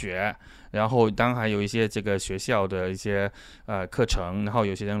大学，然后当然还有一些这个学校的一些课程，然后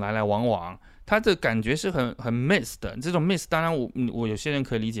有些人来来往往，他的感觉是很 miss 的。这种 miss 当然我有些人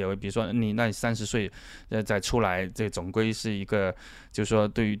可以理解为，比如说你30岁再出来，这总归是一个就是说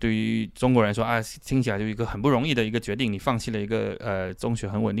对于中国人说啊，听起来就一个很不容易的一个决定，你放弃了一个中学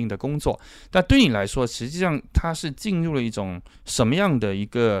很稳定的工作。但对你来说，实际上它是进入了一种什么样的一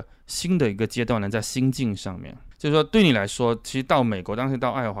个新的一个阶段呢？在心境上面，就是说对你来说，其实到美国当时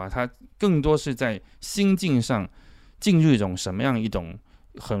到爱荷华，它更多是在心境上进入一种什么样一种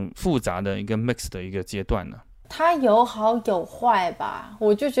很复杂的一个 mix 的一个阶段呢？它有好有坏吧。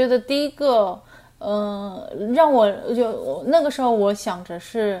我就觉得第一个让我就那个时候我想着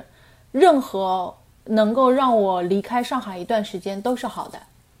是任何能够让我离开上海一段时间都是好的，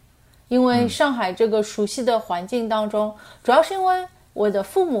因为上海这个熟悉的环境当中，主要是因为我的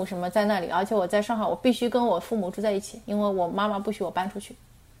父母什么在那里，而且我在上海我必须跟我父母住在一起，因为我妈妈不许我搬出去，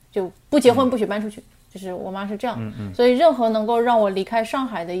就不结婚不许搬出去，就是我妈是这样，所以任何能够让我离开上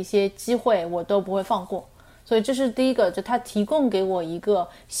海的一些机会我都不会放过。所以这是第一个，就它提供给我一个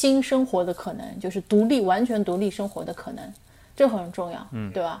新生活的可能，就是完全独立生活的可能，这很重要，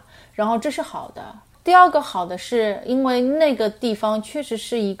对吧？然后这是好的。第二个好的是因为那个地方确实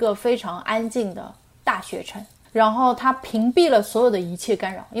是一个非常安静的大学城，然后它屏蔽了所有的一切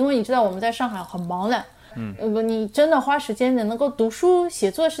干扰。因为你知道我们在上海很忙的，你真的花时间能够读书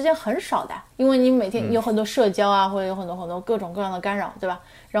写作的时间很少的，因为你每天有很多社交啊，或者有很多各种各样的干扰，对吧？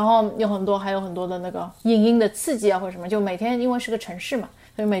然后还有很多的那个影音的刺激啊，或者什么，就每天因为是个城市嘛，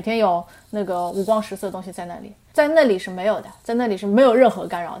所以每天有那个五光十色的东西在那里，在那里是没有的，在那里是没有任何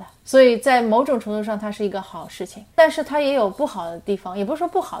干扰的，所以在某种程度上它是一个好事情。但是它也有不好的地方，也不是说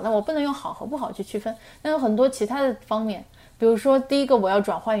不好，但我不能用好和不好去区分，但有很多其他的方面。比如说第一个我要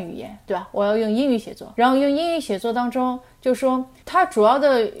转换语言，对吧？我要用英语写作，然后用英语写作当中就说它主要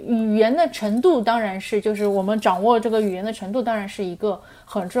的语言的程度当然是就是我们掌握这个语言的程度当然是一个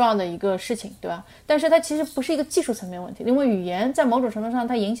很重要的一个事情，对吧？但是它其实不是一个技术层面问题，因为语言在某种程度上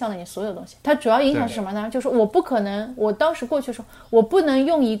它影响了你所有东西。它主要影响是什么呢？就是我不可能，我当时过去的时候我不能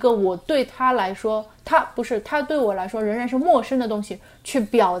用一个我对他来说他对我来说仍然是陌生的东西去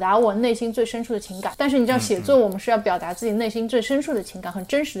表达我内心最深处的情感。但是你知道写作我们是要表达自己内心最深处的情感，很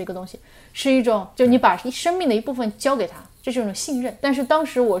真实的一个东西，是一种就你把生命的一部分交给他，这是一种信任。但是当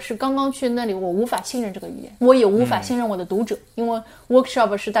时我是刚刚去那里，我无法信任这个语言，我也无法信任我的读者，因为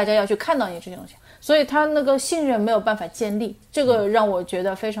workshop 是大家要去看到你这些东西，所以他那个信任没有办法建立，这个让我觉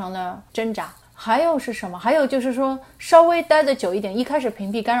得非常的挣扎。还有是什么？还有就是说稍微待得久一点，一开始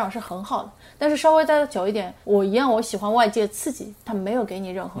屏蔽干扰是很好的，但是稍微待得久一点，我喜欢外界刺激，他没有给你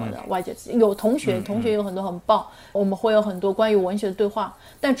任何的外界刺激。有同学有很多很棒，我们会有很多关于文学的对话，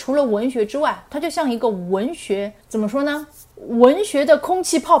但除了文学之外，它就像一个文学，怎么说呢？文学的空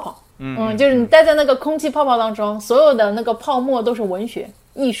气泡泡，就是你待在那个空气泡泡当中，所有的那个泡沫都是文学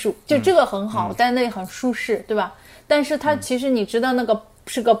艺术，就这个很好，待在那里很舒适，对吧？但是它其实你知道那个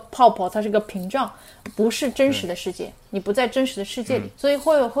是个泡泡，它是个屏障，不是真实的世界，你不在真实的世界里，所以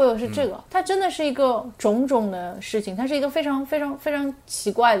会有是这个，它真的是一个种种的事情，它是一个非常非常非常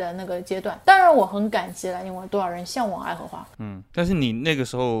奇怪的那个阶段。当然我很感激了，因为多少人向往爱荷华。但是你那个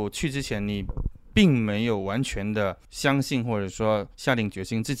时候去之前，你并没有完全的相信或者说下定决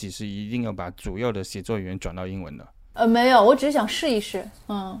心自己是一定要把主要的写作语言转到英文的。没有，我只是想试一试，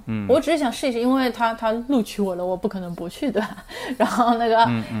我只是想试一试，因为他录取我了，我不可能不去，对吧？然后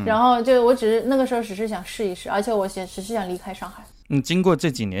然后就我那个时候只是想试一试，而且我只是想离开上海。经过这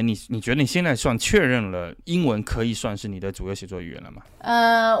几年，你觉得你现在算确认了英文可以算是你的主要写作语言了吗？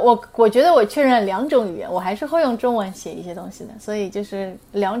我觉得我确认了2种语言，我还是会用中文写一些东西的，所以就是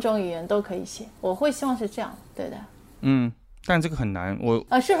2种语言都可以写，我会希望是这样，对的。但这个很难，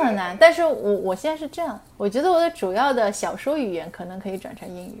是很难，但是我现在是这样，我觉得我的主要的小说语言可能可以转成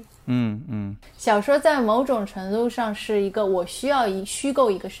英语。小说在某种程度上是一个我需要虚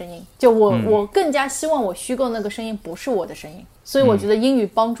构一个声音，就我更加希望我虚构那个声音不是我的声音，所以我觉得英语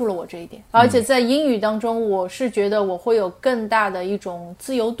帮助了我这一点。而且在英语当中，我是觉得我会有更大的一种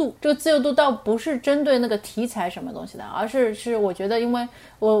自由度，这个自由度倒不是针对那个题材什么东西的，而是我觉得因为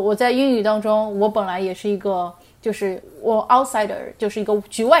我在英语当中，我本来也是一个就是我 outsider， 就是一个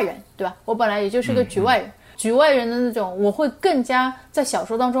局外人，对吧？我本来也就是个局外人，局外人的那种，我会更加在小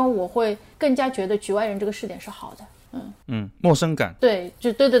说当中，我会更加觉得局外人这个视点是好的。陌生感，对，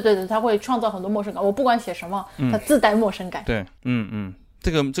就对，他会创造很多陌生感。我不管写什么，它自带陌生感。对，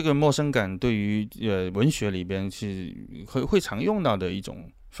这个陌生感对于文学里边是会常用到的一种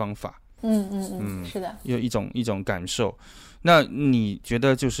方法。是的，有一种感受。那你觉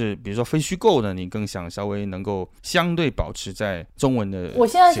得就是比如说非虚构的，你更想稍微能够相对保持在中文的？我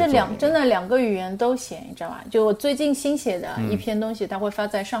现在是真的2个语言都写，你知道吧？就我最近新写的一篇东西，它会发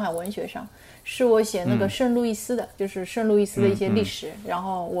在上海文学上，是我写那个圣路易斯的，就是圣路易斯的一些历史，然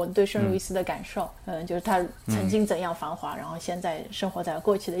后我对圣路易斯的感受，就是他曾经怎样繁华，然后现在生活在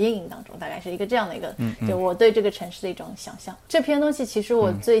过去的阴影当中，大概是一个这样的一个，就我对这个城市的一种想象。这篇东西其实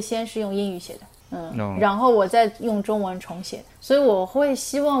我最先是用英语写的。然后我再用中文重写，所以我会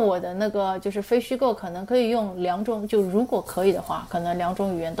希望我的那个就是非虚构可能可以用2种，就如果可以的话，可能2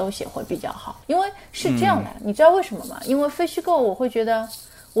种语言都写会比较好。因为是这样的，你知道为什么吗？因为非虚构我会觉得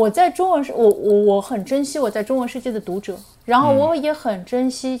我在中文我很珍惜我在中文世界的读者，然后我也很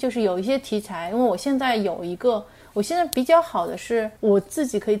珍惜就是有一些题材，因为我现在比较好的是我自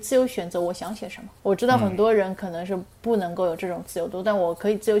己可以自由选择我想写什么。我知道很多人可能是不能够有这种自由度，但我可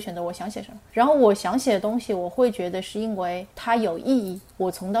以自由选择我想写什么。然后我想写的东西，我会觉得是因为它有意义，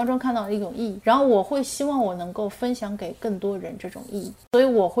我从当中看到一种意义，然后我会希望我能够分享给更多人这种意义，所以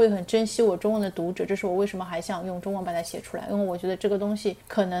我会很珍惜我中文的读者。这是我为什么还想用中文把它写出来，因为我觉得这个东西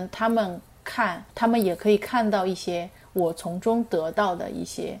可能他们也可以看到一些我从中得到的一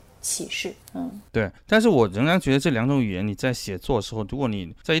些启示。对，但是我仍然觉得这2种语言你在写作的时候，如果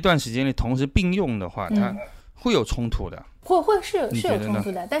你在一段时间内同时并用的话，它会有冲突的。是有冲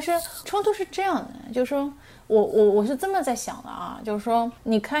突的，但是冲突是这样的，就是说我是这么在想的啊，就是说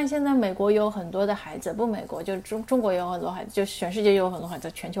你看现在美国有很多的孩子，不美国就中国也有很多孩子，就全世界也有很多孩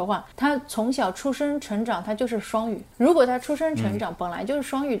子，全球化，他从小出生成长他就是双语。如果他出生成长本来就是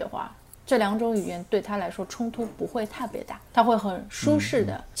双语的话，这2种语言对他来说冲突不会特别大，他会很舒适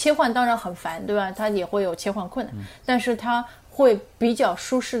的切换，当然很烦，对吧？他也会有切换困难，但是他会比较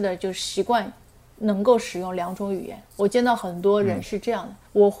舒适的就习惯能够使用2种语言。我见到很多人是这样的，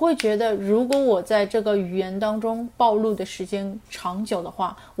我会觉得如果我在这个语言当中暴露的时间长久的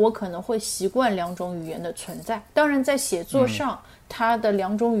话，我可能会习惯2种语言的存在。当然在写作上，它的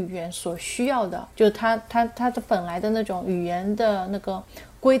2种语言所需要的，就是它的本来的那种语言的那个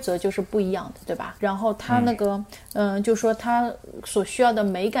规则就是不一样的，对吧？然后它那个就说它所需要的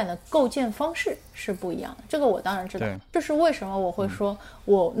美感的构建方式是不一样的，这个我当然知道。这是为什么我会说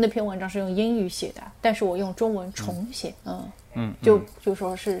我那篇文章是用英语写的，但是我用中文重写。就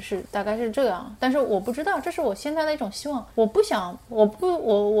说是大概是这样。但是我不知道，这是我现在的一种希望，我不想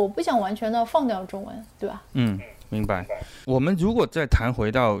完全的放掉中文，对吧？明白。我们如果再谈回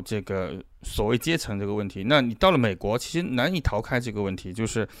到这个所谓阶层这个问题，那你到了美国其实难以逃开这个问题，就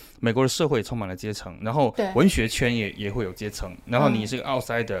是美国的社会充满了阶层，然后文学圈也会有阶层，然后你是个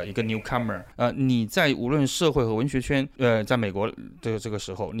outsider，一个 newcomer，你在无论社会和文学圈在美国的这个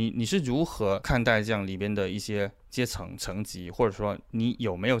时候，你是如何看待这样里边的一些阶层层级，或者说你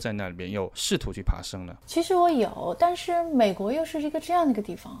有没有在那里边有试图去爬升呢？其实我有，但是美国又是一个这样的一个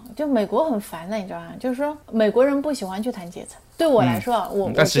地方，就美国很烦的，你知道吗？就是说美国人不喜欢去谈阶层。对我来说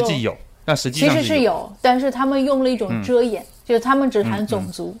但实际有，那实际上其实是有，但是他们用了一种遮掩，就是他们只谈种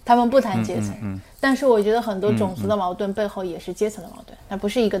族，他们不谈阶层。但是我觉得很多种族的矛盾背后也是阶层的矛盾，它不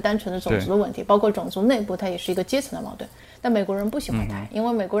是一个单纯的种族的问题，包括种族内部它也是一个阶层的矛盾。但美国人不喜欢它，因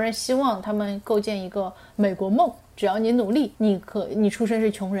为美国人希望他们构建一个美国梦，只要你努力，你出生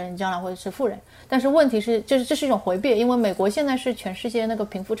是穷人，将来会是富人。但是问题是，这是一种回避，因为美国现在是全世界那个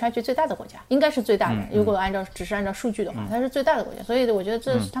贫富差距最大的国家，应该是最大的。如果只是按照数据的话，它是最大的国家，所以我觉得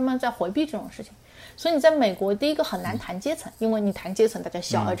这是他们在回避这种事情。所以你在美国，第一个很难谈阶层，因为你谈阶层，大家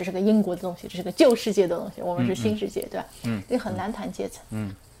笑，这是个英国的东西，这是个旧世界的东西，我们是新世界，对吧？你很难谈阶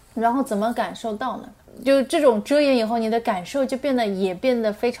层。然后怎么感受到呢？就这种遮掩以后，你的感受就变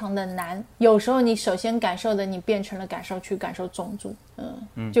得非常的难。有时候你首先感受的，你变成了去感受种族。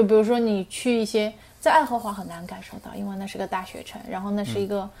就比如说你去一些在爱荷华很难感受到，因为那是个大学城，然后那是一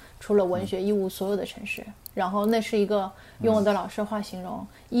个除了文学一无所有的城市，然后那是一个用我的老师话形容，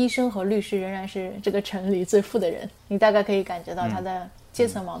医生和律师仍然是这个城里最富的人。你大概可以感觉到他的阶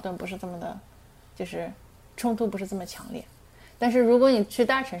层矛盾不是这么的，就是冲突不是这么强烈。但是如果你去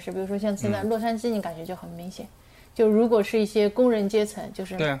大城市，比如说像现在洛杉矶，你感觉就很明显。就如果是一些工人阶层，就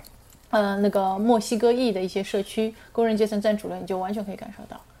是对那个墨西哥裔的一些社区，工人阶层占主流，你就完全可以感受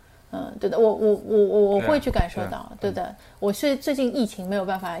到。对的，我会去感受到，对的。我是最近疫情没有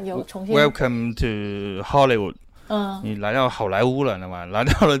办法有重新 Welcome to Hollywood。你来到好莱坞了，那么来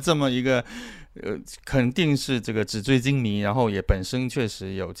到了这么一个。肯定是这个纸醉金迷，然后也本身确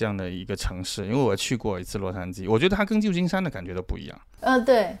实有这样的一个城市，因为我去过一次洛杉矶，我觉得它跟旧金山的感觉都不一样。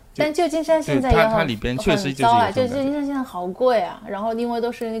对，但旧金山现在也它里边确实就是很糟啊，旧金山现在好贵啊，然后因为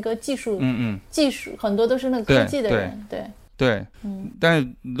都是那个技术很多都是那个科技的人，对，但是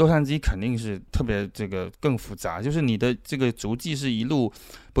洛杉矶肯定是特别这个更复杂，就是你的这个足迹是一路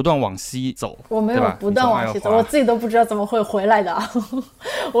不断往西走。我没有不断往西走，我自己都不知道怎么会回来的。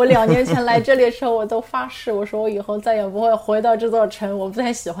我2年前来这里的时候，我都发誓，我说我以后再也不会回到这座城，我不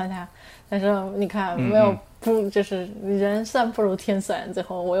太喜欢它。但是你看，没有就是人算不如天算，最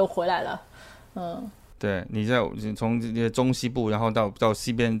后我又回来了。对，你从这个中西部，然后到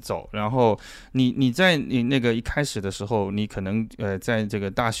西边走，然后你在你那个一开始的时候，你可能在这个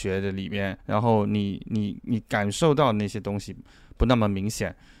大学的里面，然后你感受到那些东西不那么明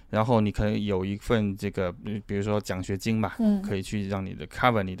显，然后你可能有一份这个比如说奖学金吧，可以去让你的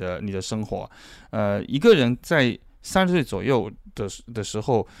cover 你的生活。一个人在30岁左右的时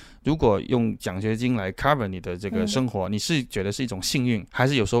候，如果用奖学金来 cover 你的这个生活，你是觉得是一种幸运，还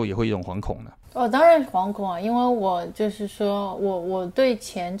是有时候也会一种惶恐呢？当然是惶恐啊，因为我就是说我对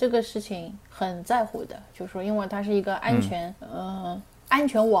钱这个事情很在乎的，就是说因为它是一个安全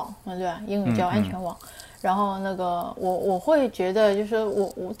网，对吧？英语叫安全网。然后那个我会觉得就是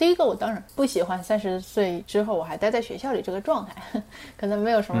我第一个我当然不喜欢30岁之后我还待在学校里这个状态，可能没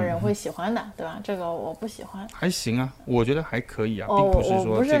有什么人会喜欢的，对吧？这个我不喜欢。还行啊，我觉得还可以啊，并不是说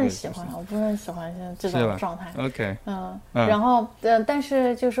我不是很喜欢，我不是很喜欢这种状态。OK， 然后但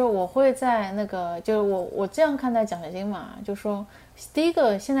是就是说我会在那个就是我这样看待奖学金嘛，就说第一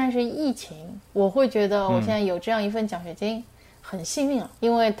个现在是疫情，我会觉得我现在有这样一份奖学金。很幸运了，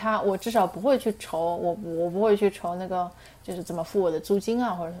因为我至少不会去愁，我不会去愁那个就是怎么付我的租金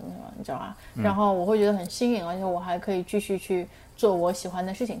啊或者什么，你知道吧？然后我会觉得很幸运，而且我还可以继续去做我喜欢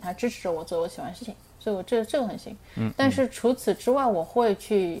的事情，他支持着我做我喜欢的事情，所以我这个很幸运。但是除此之外，我会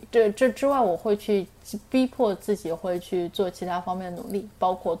去这之外，我会去逼迫自己会去做其他方面的努力，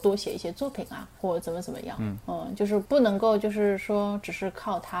包括多写一些作品啊，或者怎么样。就是不能够就是说只是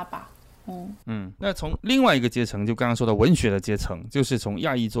靠它吧。那从另外一个阶层，就刚刚说的文学的阶层，就是从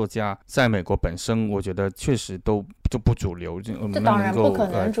亚裔作家在美国本身，我觉得确实都不主流，我们能够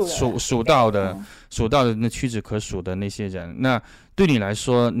数到的那屈指可数的那些人。那对你来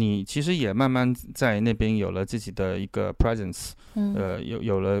说，你其实也慢慢在那边有了自己的一个 presence，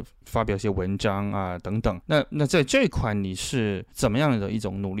有了发表一些文章啊等等。那在这一块你是怎么样的一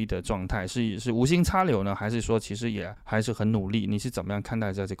种努力的状态？是无心插柳呢，还是说其实也还是很努力？你是怎么样看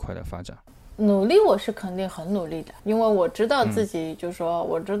待在这块的发展？努力我是肯定很努力的，因为我知道自己，就是说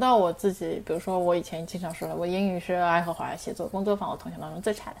我知道我自己，比如说我以前经常说的，我英语是爱荷华写作工作坊我同学当中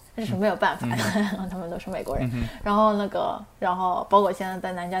最差的，这是没有办法的，他们都是美国人。然后包括现在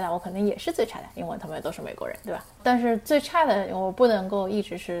在南加大，我肯定也是最差的，因为他们都是美国人，对吧？但是最差的我不能够一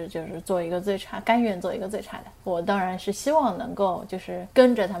直是就是做一个最差，甘愿做一个最差的，我当然是希望能够就是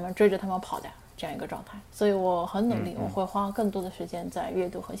跟着他们追着他们跑的。这样一个状态，所以我很努力，我会花更多的时间在阅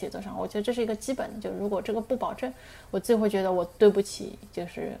读和写作上。我觉得这是一个基本的，就如果这个不保证，我自己会觉得我对不起，就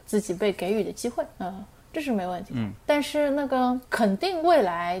是自己被给予的机会，这是没问题。但是那个肯定未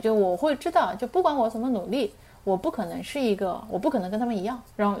来，就我会知道，就不管我怎么努力，我不可能跟他们一样，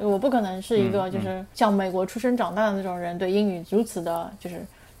然后我不可能是一个就是像美国出生长大的那种人，对英语如此的就是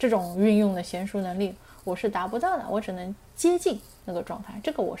这种运用的娴熟能力我是达不到的，我只能接近那个状态，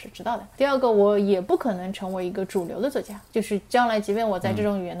这个我是知道的。第二个，我也不可能成为一个主流的作家，就是将来即便我在这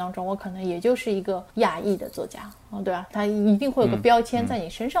种语言当中，我可能也就是一个亚裔的作家，对吧？他一定会有个标签在你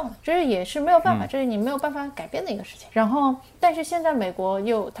身上的，这也是没有办法，这是你没有办法改变的一个事情。然后，但是现在美国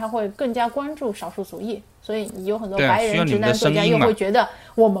他会更加关注少数族裔，所以有很多白人直男作家又会觉得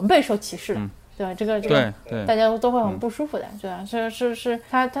我们备受歧视了。对吧？这个大家都会很不舒服的，对吧？是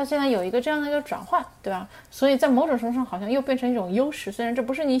他现在有一个这样的一个转换，对吧？所以在某种程度上好像又变成一种优势，虽然这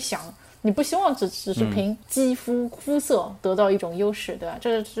不是你不希望只是凭肌肤色得到一种优势，对吧？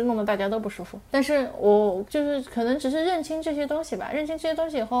这是弄得大家都不舒服。但是我就是可能只是认清这些东西吧，认清这些东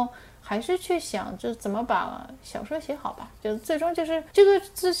西以后，还是去想就怎么把小说写好吧，就最终就是这个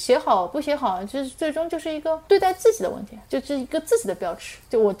字写好不写好，就是最终就是一个对待自己的问题，就是一个自己的标尺，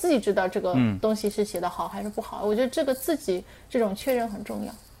就我自己知道这个东西是写得好还是不好，我觉得这个自己这种确认很重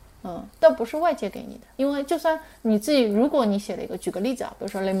要。倒不是外界给你的，因为就算你自己，如果你写了一个，举个例子啊，比如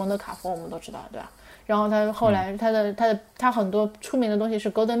说雷蒙德·卡佛，我们都知道，对吧？然后他后来他很多出名的东西是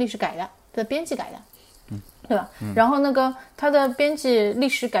高登历史改的，他的编辑改的。对吧？然后他的编辑历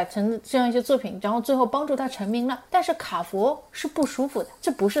史改成这样一些作品，然后最后帮助他成名了。但是卡佛是不舒服的，这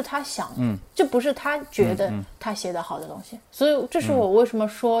不是他想的，这不是他觉得他写的好的东西。所以这是我为什么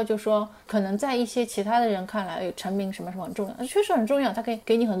说，就说可能在一些其他的人看来，成名什么什么很重要，确实很重要，他可以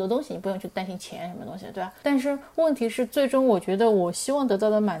给你很多东西，你不用去担心钱什么东西，对吧？但是问题是，最终我觉得我希望得到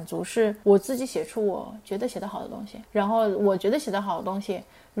的满足是我自己写出我觉得写得好的东西，然后我觉得写得好的东西。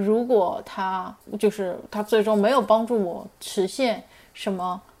如果他最终没有帮助我实现什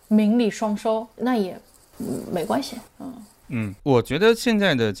么名利双收，那也没关系。我觉得现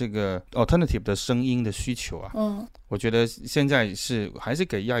在的这个 alternative 的声音的需求啊，我觉得现在还是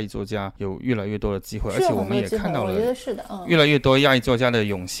给亚裔作家有越来越多的机会，而且我们也看到了越来越多亚裔作家的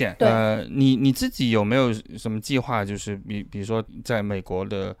涌现。你自己有没有什么计划，就是比如说在美国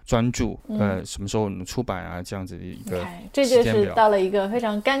的专著，什么时候出版啊，这样子的一个时间表？这就是到了一个非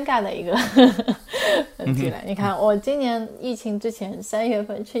常尴尬的一个问题了。你看，我今年疫情之前3月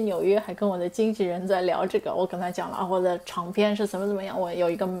份去纽约，还跟我的经纪人在聊这个，我跟他讲了我的长篇是怎么样，我有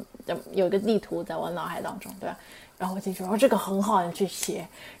一个地图在我脑海当中，对吧？然后我经纪人说这个很好，你去写。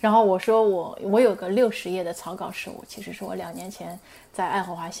然后我说我有个60页的草稿实物，其实是我2年前在爱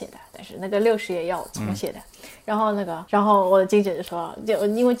荷华写的，但是那个60页要重写的。然后我的经纪人就说，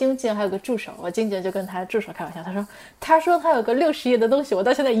因为经纪人还有个助手，我经纪人就跟他助手开玩笑，他说他有个60页的东西，我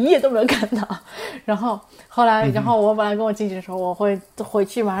到现在1页都没有看到。然后我本来跟我经纪人说我会回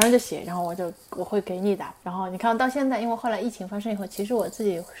去马上就写，然后我会给你的。然后你看到现在，因为后来疫情发生以后，其实我自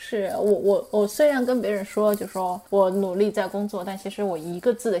己是我虽然跟别人说就说我努力在工作，但其实我一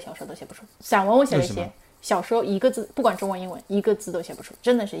个字的小说都写不出。散文我写了一些，小说一个字，不管中文英文，一个字都写不出，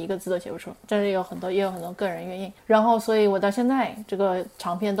真的是一个字都写不出。这也有很多个人原因。然后所以我到现在这个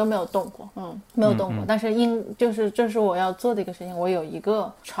长篇都没有动过，没有动过。但是这是我要做的一个事情，我有一个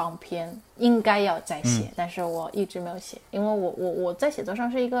长篇应该要再写，但是我一直没有写，因为我在写作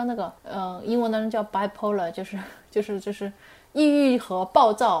上是一个英文当中叫 bipolar， 就是抑郁和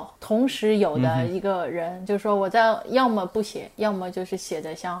暴躁同时有的一个人，就是说我在要么不写，要么就是写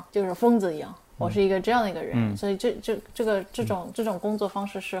得像就是疯子一样。我是一个这样的一个人，所以这种工作方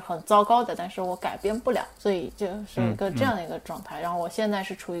式是很糟糕的，但是我改变不了，所以就是一个这样的一个状态。然后我现在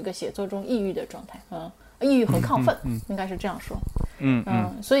是处于一个写作中抑郁的状态，抑郁和亢奋，应该是这样说。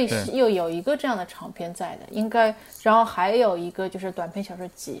所以又有一个这样的长篇在的，应该，然后还有一个就是短篇小说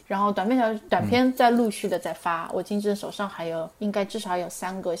集，然后短篇在陆续的在发，我经纪人手上还有应该至少有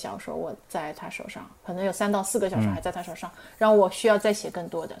3个小说我在他手上，可能有3到4个小说还在他手上，然后我需要再写更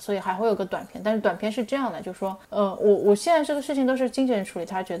多的，所以还会有个短篇。但是短篇是这样的，就是说我现在这个事情都是经纪人处理，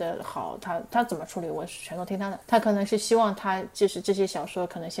他觉得好，他怎么处理我全都听他的。他可能是希望他就是这些小说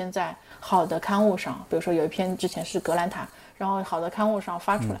可能先在好的刊物上，比如说有一篇之前是格兰塔，然后好的刊物上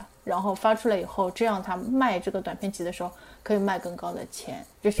发出来，然后发出来以后，这样他卖这个短篇集的时候可以卖更高的钱，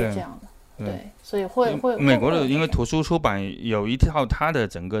就是这样的。对，所以会美国的，因为图书出版有一套它的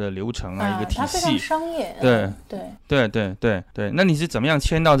整个的流程一个体系，它非常商业。对。那你是怎么样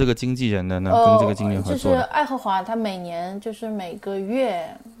签到这个经纪人的呢？跟这个经纪人合作的？就是爱荷华，他每年就是每个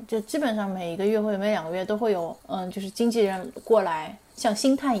月，就基本上每1个月或者每2个月都会有，就是经纪人过来，像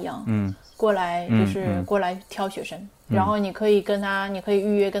星探一样，过来就是过来挑学生。然后你可以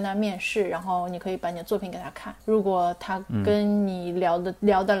预约跟他面试，然后你可以把你的作品给他看，如果他跟你聊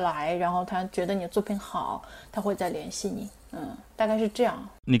得来，然后他觉得你的作品好，他会再联系你。大概是这样。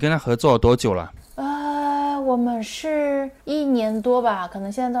你跟他合作多久了？我们是1年多吧，可能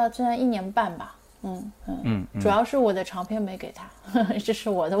现在到1年半吧。主要是我的长篇没给他，这是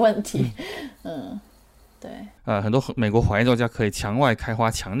我的问题。对，很多美国华裔作家可以墙外开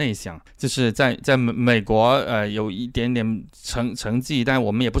花墙内香，就是在美国有一点点成绩，但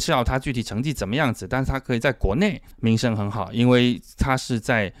我们也不知道他具体成绩怎么样子，但是他可以在国内名声很好，因为他是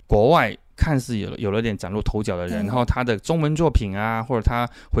在国外看似有了点崭露头角的人，然后他的中文作品啊，或者他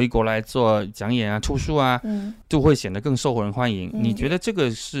回国来做讲演啊、出书啊，就会显得更受人欢迎。你觉得这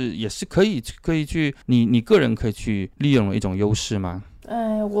个也是可以去你个人可以去利用的一种优势吗？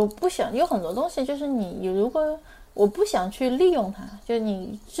我不想，有很多东西就是如果我不想去利用它，就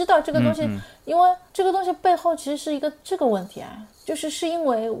你知道这个东西，因为这个东西背后其实是一个这个问题啊，是因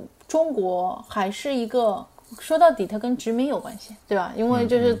为中国还是一个说到底它跟殖民有关系，对吧？因为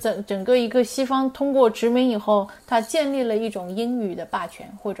就是整个一个西方通过殖民以后，它建立了一种英语的霸权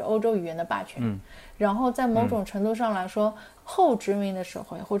或者欧洲语言的霸权，然后在某种程度上来说，后殖民的社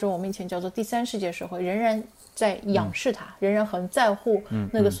会或者我们以前叫做第三世界社会仍然在仰视它，仍然很在乎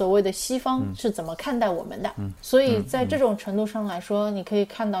那个所谓的西方是怎么看待我们的，所以在这种程度上来说，你可以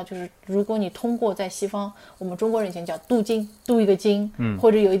看到就是如果你通过在西方我们中国人以前叫镀金，镀一个金，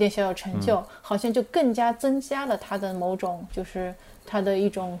或者有一点小小成就，好像就更加增加了它的某种就是它的一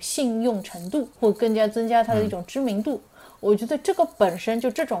种信用程度，或更加增加它的一种知名度。我觉得这个本身就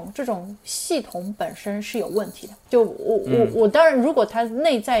这种系统本身是有问题的。就我当然，如果他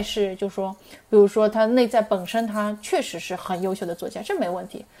内在是，就说，比如说他内在本身他确实是很优秀的作家，这没问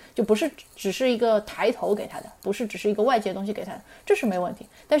题，就不是只是一个抬头给他的，不是只是一个外界的东西给他的，这是没问题。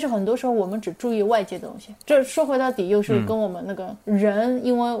但是很多时候我们只注意外界的东西，这说回到底又是跟我们那个人，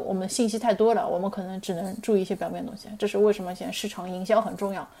因为我们信息太多了，我们可能只能注意一些表面的东西。这是为什么现在市场营销很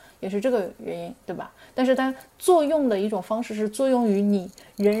重要，也是这个原因，对吧？但是它作用的一种方式是作用于你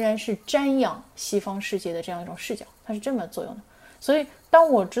仍然是瞻仰西方世界的这样一种视角，它是这么作用的。所以当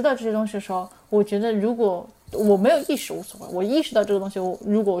我知道这些东西的时候，我觉得如果我没有意识无所谓，我意识到这个东西，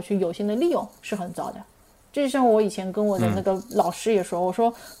如果我去有心的利用是很糟的。就像我以前跟我的那个老师也说，我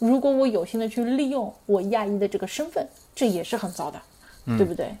说如果我有心的去利用我亚裔的这个身份，这也是很糟的，对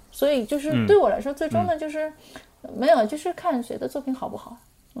不对？所以就是对我来说，最终呢就是没有，就是看谁的作品好不好。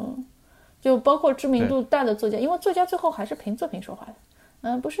就包括知名度大的作家，因为作家最后还是凭作品说话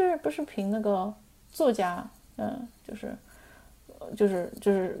的，不是凭那个作家，就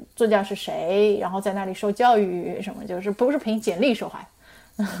是作家是谁，然后在那里受教育什么，就是不是凭简历说话。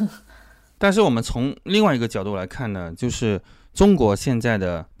但是我们从另外一个角度来看呢，就是中国现在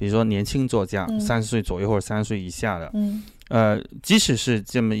的，比如说年轻作家，30岁左右或者30岁以下的，即使是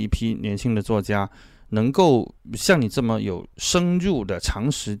这么一批年轻的作家，能够像你这么有深入的长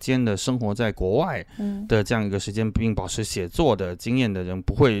时间的生活在国外的这样一个时间，并保持写作的经验的人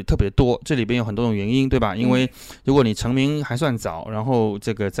不会特别多。这里边有很多种原因，对吧？因为如果你成名还算早，然后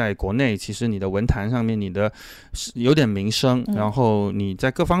这个在国内其实你的文坛上面你的有点名声，然后你在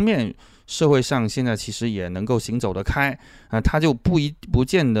各方面社会上现在其实也能够行走得开他就不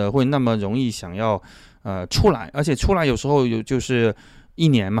见得会那么容易想要出来，而且出来有时候就是1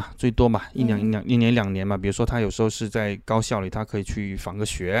年嘛，最多嘛，一年2年嘛。比如说他有时候是在高校里，他可以去访个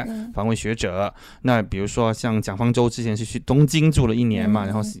学，访问学者。那比如说像蒋方舟之前是去东京住了1年嘛，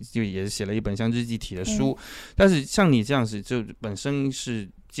然后就也写了一本像日记体的书。但是像你这样子，就本身是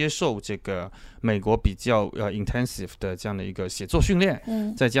接受这个美国比较intensive 的这样的一个写作训练，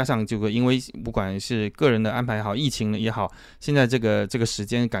再加上这个因为不管是个人的安排也好，疫情也好，现在这个时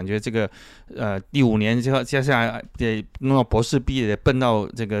间感觉这个第5年接下来得弄到博士毕业，得奔到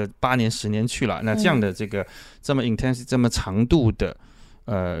这个8年10年去了。那这样的这个这么 intensive 这么长度的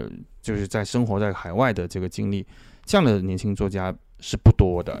就是在生活在海外的这个经历，这样的年轻作家是不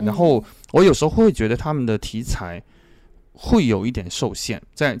多的。然后我有时候会觉得他们的题材会有一点受限，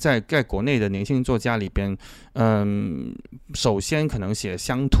在国内的年轻作家里边，首先可能写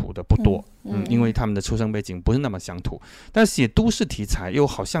乡土的不多，因为他们的出生背景不是那么乡土，但写都市题材又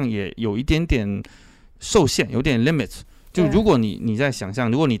好像也有一点点受限，有点 limit。就如果你在想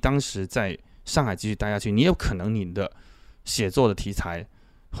象，如果你当时在上海继续待下去，你有可能你的写作的题材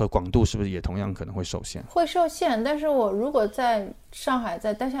和广度是不是也同样可能会受限？会受限，但是我如果在上海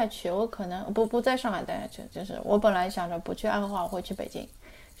再待下去，我可能不在上海待下去，就是我本来想着不去爱荷华，我会去北京，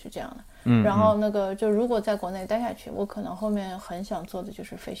是这样的。然后那个就如果在国内待下去，我可能后面很想做的就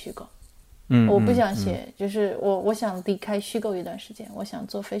是非虚构。我不想写，就是我想离开虚构一段时间，我想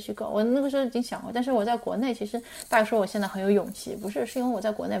做非虚构。我那个时候已经想过，但是我在国内其实大家说我现在很有勇气，不是，是因为我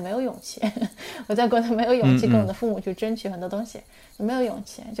在国内没有勇气，我在国内没有勇气跟我的父母去争取很多东西，没有勇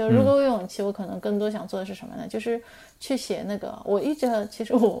气。就如果有勇气，我可能更多想做的是什么呢？就是去写那个，其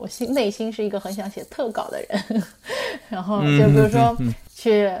实我内心是一个很想写特稿的人，然后就比如说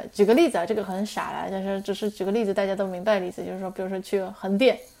去举个例子啊，这个很傻了，就是只是举个例子，大家都明白的例子，就是说，比如说去横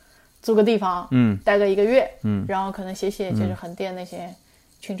店。租个地方，待个1个月，然后可能写就是横店那些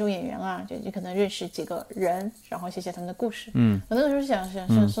群众演员啊，就你可能认识几个人，然后写他们的故事。我那个时候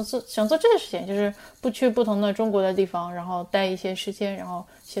想做这个事情，就是不去不同的中国的地方，然后待一些时间，然后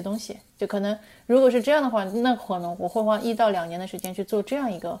写东西。就可能如果是这样的话，那可能我会花1到2年的时间去做这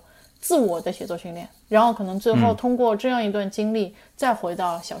样一个自我的写作训练，然后可能最后通过这样一段经历，再回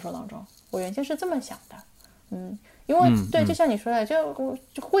到小说当中。我原先是这么想的，因为对，就像你说的，就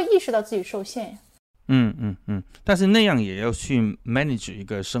会意识到自己受限。但是那样也要去 manage 一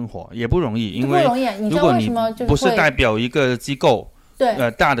个生活，也不容易，因为如果你不是代表一个机构，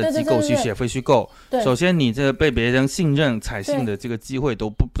大的机构去写非虚构，首先你这被别人信任采信的这个机会都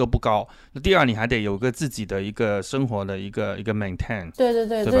不高。第二，你还得有个自己的一个生活的一个 maintain。对，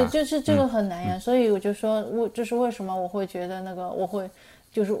就是这个很难呀。所以我就说，就是为什么我会觉得那个我会。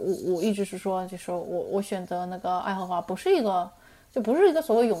就是我一直是说，就是我选择那个爱荷华不是一个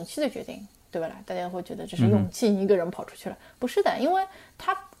所谓勇气的决定，对吧？大家会觉得这是勇气，你一个人跑出去了，不是的，因为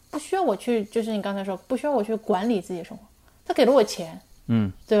他不需要我去，就是你刚才说不需要我去管理自己的生活，他给了我钱，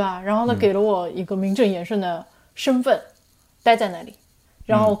对吧？然后他给了我一个名正言顺的身份，待在那里，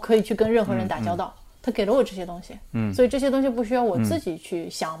然后可以去跟任何人打交道，他给了我这些东西，所以这些东西不需要我自己去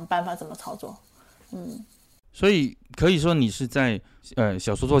想办法怎么操作，所以可以说你是在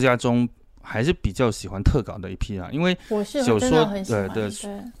小说作家中还是比较喜欢特稿的一批啊，因为小说的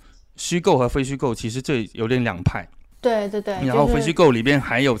虚构和非虚构其实这有点两派。对，然后非虚构里边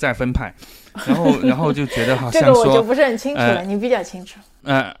还有再分派，然后就觉得好像这个我就不是很清楚了，你比较清楚。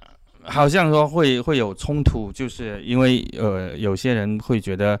好像说会有冲突，就是因为有些人会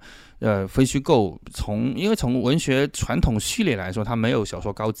觉得非虚构因为从文学传统序列来说，它没有小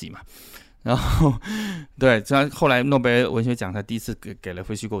说高级嘛。然后，对，他后来诺贝尔文学奖他第一次给了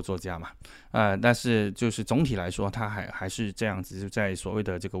非虚构作家嘛，但是就是总体来说，他还是这样子，就在所谓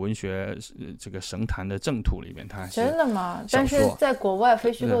的这个文学这个神坛的正途里面，他真的吗？但是在国外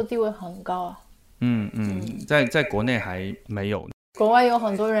非虚构地位很高啊。在国内还没有。国外有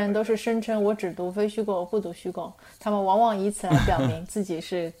很多人都是声称我只读非虚构，我不读虚构，他们往往以此来表明自己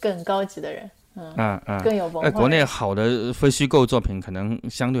是更高级的人。更有文化。国内好的非虚构作品可能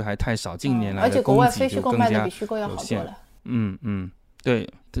相对还太少，近年来的供给就更加有限。而且国外非虚构卖的比虚构要好多了。对，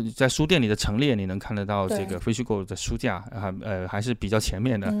在书店里的陈列你能看得到这个非虚构的书架，还是比较前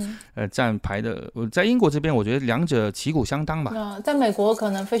面的，占排的。在英国这边，我觉得两者旗鼓相当吧。在美国可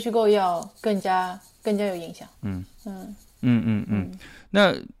能非虚构要更加有影响。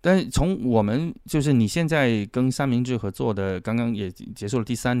但是从我们就是你现在跟三明治合作的，刚刚也结束了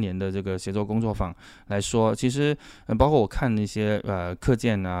第3年的这个写作工作坊来说，其实包括我看那些课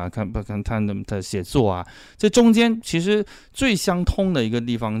件啊，看他的写作啊，这中间其实最相通的一个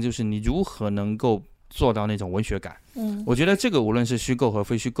地方就是你如何能够做到那种文学感。我觉得这个无论是虚构和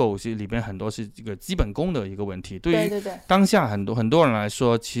非虚构，其实里边很多是这个基本功的一个问题。对于当下很多人来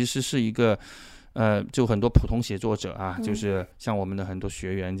说，其实是一个。就很多普通写作者啊，就是像我们的很多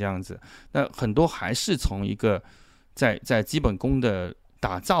学员这样子，那很多还是从一个在基本功的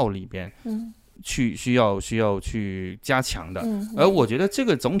打造里边，需要去加强的。而我觉得这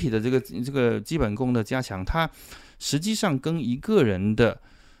个总体的这个基本功的加强，它实际上跟一个人的，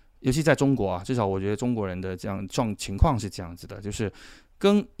尤其在中国啊，至少我觉得中国人的这样情况是这样子的，就是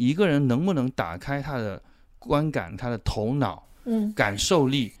跟一个人能不能打开他的观感、他的头脑、感受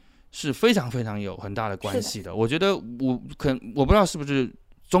力。是非常非常有很大的关系的。我觉得我不知道是不是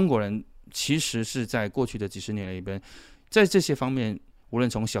中国人，其实是在过去的几十年里边，在这些方面，无论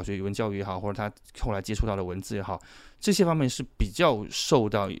从小学语文教育也好，或者他后来接触到的文字也好，这些方面是比较受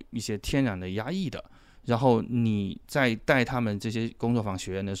到一些天然的压抑的。然后你在带他们这些工作坊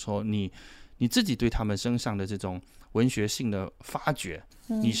学员的时候，你自己对他们身上的这种文学性的发掘，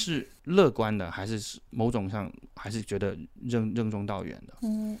你是乐观的，还是某种上还是觉得任重道远的？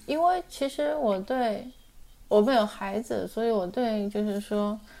因为其实我们有孩子，所以我对就是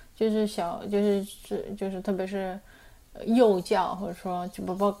说就是特别是幼教，或者说就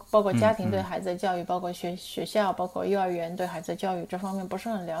包括家庭对孩子的教育，包括学校，包括幼儿园对孩子的教育这方面不是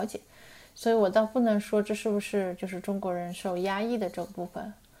很了解，所以我倒不能说这是不是就是中国人受压抑的这个部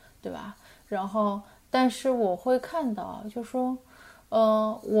分，对吧？然后但是我会看到，就说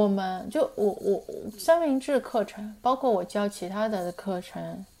我们就我三明治课程，包括我教其他的课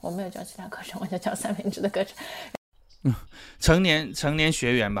程，我没有教其他课程，我就教三明治的课程。成年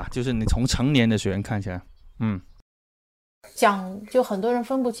学员吧，就是你从成年的学员看起来，就很多人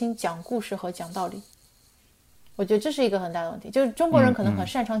分不清讲故事和讲道理，我觉得这是一个很大的问题。就是中国人可能很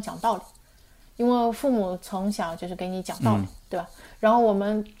擅长讲道理，因为父母从小就是给你讲道理，对吧？然后我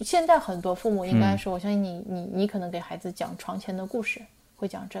们现在很多父母应该说，我相信你可能给孩子讲床前的故事，会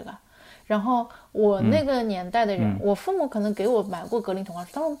讲这个。然后我那个年代的人，我父母可能给我买过格林童话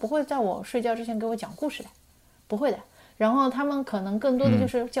书，他们不会在我睡觉之前给我讲故事的，不会的。然后他们可能更多的就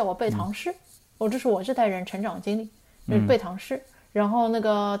是叫我背唐诗，这是我这代人成长经历，就是背唐诗。然后那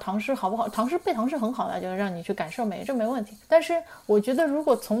个唐诗好不好？背唐诗很好的，就是让你去感受美，这没问题。但是我觉得，如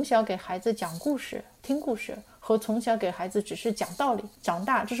果从小给孩子讲故事、听故事，和从小给孩子只是讲道理，长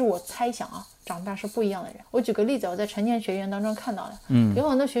大，这是我猜想啊，长大是不一样的人。我举个例子，我在成年学员当中看到的，有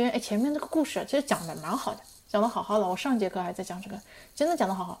很多学员，前面那个故事其实讲的蛮好的，讲的好好的。我上节课还在讲这个，真的讲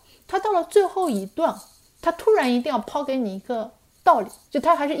的好好。他到了最后一段，他突然一定要抛给你一个道理，就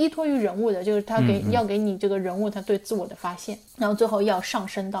他还是依托于人物的，就是他要给你这个人物他对自我的发现，然后最后要上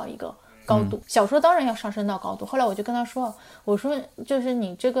升到一个高度。小说当然要上升到高度。后来我就跟他说，我说就是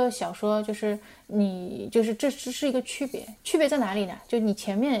你这个小说，就是你就是这是一个区别在哪里呢？就你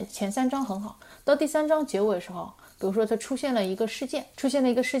前3章很好，到第3章结尾的时候，比如说他出现了一个事件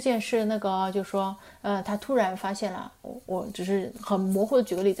是那个就是说他突然发现了，我只是很模糊的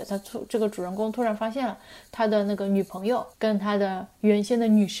举个例子，这个主人公突然发现了他的那个女朋友跟他的原先的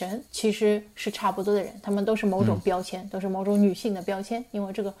女神其实是差不多的人，他们都是某种标签，都是某种女性的标签，因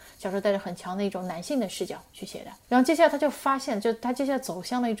为这个小说带着很强的一种男性的视角去写的。然后接下来他就发现，就他接下来走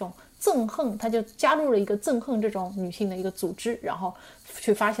向了一种憎恨，他就加入了一个憎恨这种女性的一个组织，然后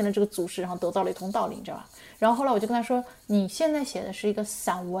去发现了这个组织，然后得到了一通道理，你知道吧？然后后来我就跟他说，你现在写的是一个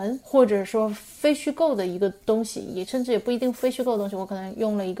散文，或者说非虚构的一个东西，也甚至也不一定非虚构的东西，我可能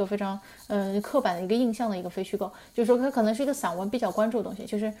用了一个非常刻板的一个印象的一个非虚构，就是说它可能是一个散文比较关注的东西，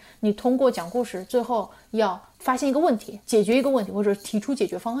就是你通过讲故事最后要发现一个问题，解决一个问题，或者提出解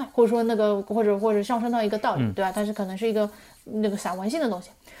决方案，或者说那个或者上升到一个道理，对吧？但是可能是一个那个散文性的东西。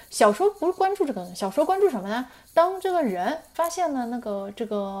小说不是关注这个，小说关注什么呢？当这个人发现了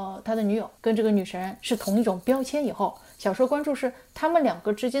他的女友跟这个女神是同一种标签以后，小说关注是他们两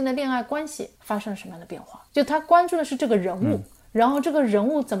个之间的恋爱关系发生了什么样的变化，就他关注的是这个人物，然后这个人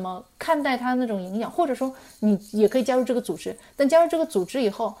物怎么看待他那种影响，或者说你也可以加入这个组织，但加入这个组织以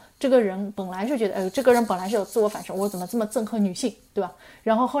后，这个人本来是觉得这个人本来是有自我反射，我怎么这么憎恨女性，对吧？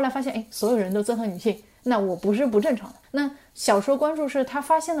然后后来发现所有人都憎恨女性，那我不是不正常的。那小说关注是他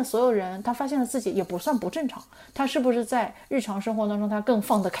发现了所有人，他发现了自己也不算不正常，他是不是在日常生活当中他更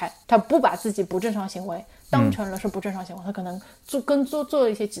放得开，他不把自己不正常行为当成了是不正常行为，他可能做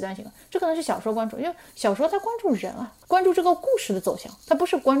了一些极端行为，这可能是小说关注。因为小说他关注人啊，关注这个故事的走向，他不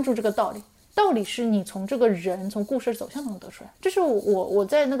是关注这个道理，道理是你从这个人从故事走向当中得出来。这是我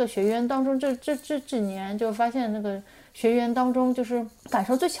在那个学员当中这几年就发现那个学员当中就是感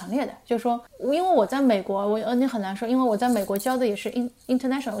受最强烈的，就是说因为我在美国，你很难说，因为我在美国教的也是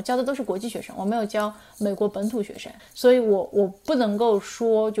international， 我教的都是国际学生，我没有教美国本土学生，所以我不能够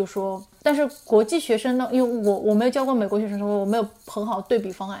说就说，但是国际学生呢，因为我没有教过美国学生，所以我没有很好对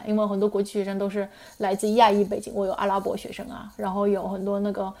比方案，因为很多国际学生都是来自亚裔背景，我有阿拉伯学生啊，然后有很多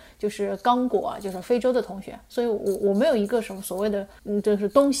那个就是刚果啊，就是非洲的同学，所以我没有一个什么所谓的就是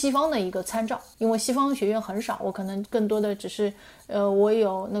东西方的一个参照，因为西方学院很少，我可能更多的只是我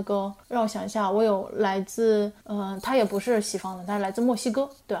有那个让我想一下，我有来自他也不是西方的，他来自墨西哥，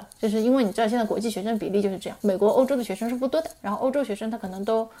对吧？就是因为你知道现在国际学生比例就是这样，美国欧洲的学生是不多的，然后欧洲学生他可能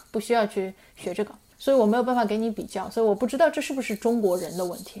都不需要去学这个，所以我没有办法给你比较，所以我不知道这是不是中国人的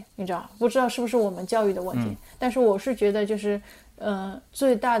问题，你知道不知道是不是我们教育的问题，但是我是觉得就是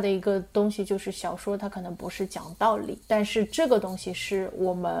最大的一个东西就是小说它可能不是讲道理，但是这个东西是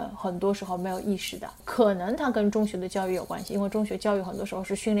我们很多时候没有意识的，可能它跟中学的教育有关系，因为中学教育很多时候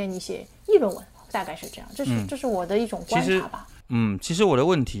是训练你写议论文，大概是这样，这是我的一种观察吧。其实我的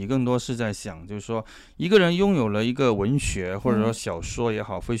问题更多是在想，就是说一个人拥有了一个文学或者说小说也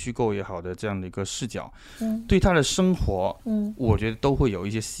好，非虚构也好的这样的一个视角，对他的生活，我觉得都会有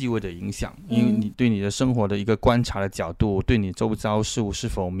一些细微的影响，因为你对你的生活的一个观察的角度，对你周遭事物是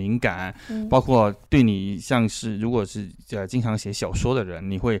否敏感，包括对你像是如果是经常写小说的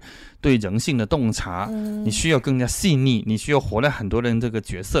人，你会对人性的洞察，你需要更加细腻，你需要活在很多人这个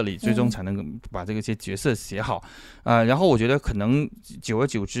角色里，最终才能把这些角色写好。然后我觉得可能能久而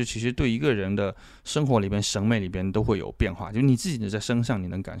久之，其实对一个人的生活里边、审美里边都会有变化。就你自己在身上，你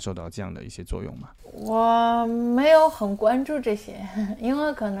能感受到这样的一些作用吗？我没有很关注这些，因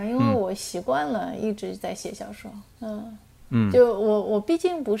为我习惯了一直在写小说。就我毕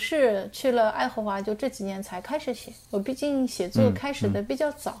竟不是去了爱荷华就这几年才开始写，我毕竟写作开始的比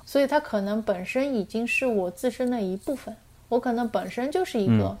较早，所以它可能本身已经是我自身的一部分。我可能本身就是一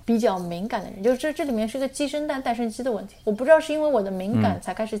个比较敏感的人，就是这里面是个鸡生蛋蛋生鸡的问题。我不知道是因为我的敏感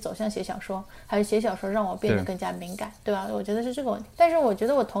才开始走向写小说，还是写小说让我变得更加敏感，对吧？我觉得是这个问题。但是我觉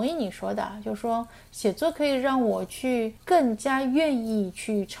得我同意你说的，就是说写作可以让我去更加愿意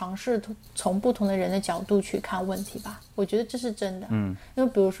去尝试从不同的人的角度去看问题吧。我觉得这是真的。因为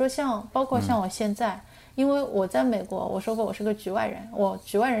比如说包括像我现在。因为我在美国，我说过我是个局外人，我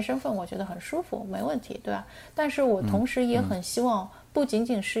局外人身份我觉得很舒服，没问题，对吧？但是我同时也很希望不仅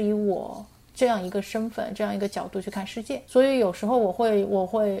仅是以我这样一个身份、这样一个角度去看世界，所以有时候我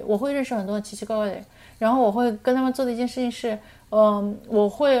会认识很多奇奇怪怪的人，然后我会跟他们做的一件事情是，我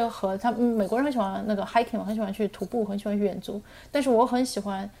会和他们美国人很喜欢那个 hiking， 我很喜欢去徒步，很喜欢去远足，但是我很喜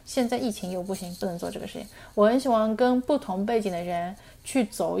欢现在疫情又不行，不能做这个事情，我很喜欢跟不同背景的人去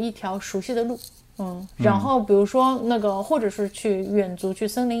走一条熟悉的路。然后比如说那个，或者是去远足，去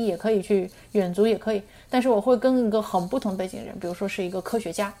森林也可以，去远足也可以，但是我会跟一个很不同背景的人，比如说是一个科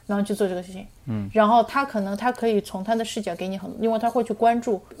学家，然后去做这个事情。然后他可以从他的视角给你很，因为他会去关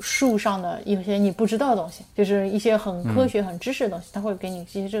注树上的一些你不知道的东西，就是一些很科学、很知识的东西，他会给你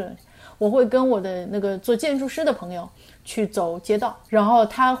这些这个东西。我会跟我的那个做建筑师的朋友去走街道，然后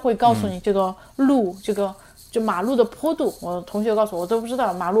他会告诉你这个路，就马路的坡度，我同学告诉我都不知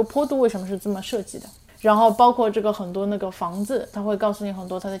道马路坡度为什么是这么设计的。然后包括这个很多那个房子，他会告诉你很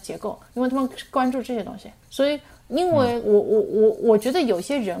多它的结构，因为他们关注这些东西。所以因为我觉得有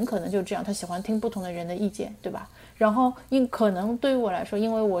些人可能就这样，他喜欢听不同的人的意见，对吧？然后可能对于我来说，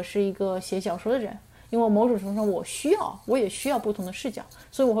因为我是一个写小说的人，因为某种程度上我也需要不同的视角，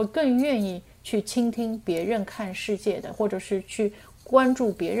所以我会更愿意去倾听别人看世界的，或者是去关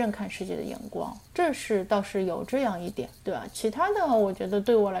注别人看世界的眼光，这是倒是有这样一点，对吧？其他的我觉得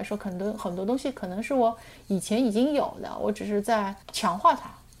对我来说很多东西可能是我以前已经有的，我只是在强化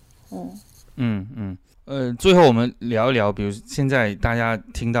它。最后我们聊一聊，比如现在大家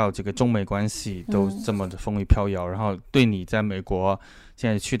听到这个中美关系都这么的风雨飘摇，然后对你在美国现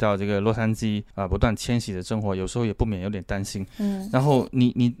在去到这个洛杉矶不断迁徙的生活，有时候也不免有点担心。然后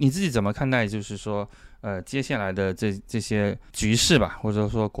你自己怎么看待，就是说接下来的这些局势吧，或者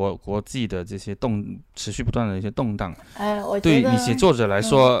说国际的这些持续不断的一些动荡，我觉得对于你写作者来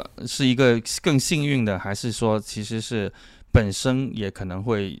说是一个更幸运的，还是说其实是本身也可能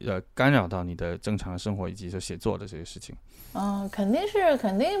会干扰到你的正常生活以及说写作的这些事情？肯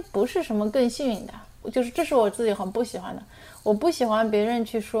定不是什么更幸运的，就是这是我自己很不喜欢的。我不喜欢别人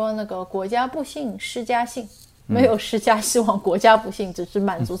去说那个国家不幸施家幸，没有施家希望国家不幸，只是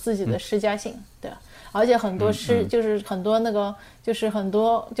满足自己的施家幸，对吧？而且很多就是很多那个就是很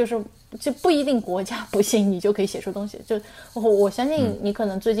多就不一定国家不幸你就可以写出东西。就我相信你可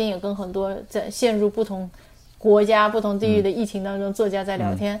能最近也跟很多在陷入不同国家不同地域的疫情当中作家在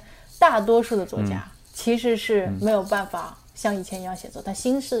聊天，大多数的作家其实是没有办法像以前一样写作，他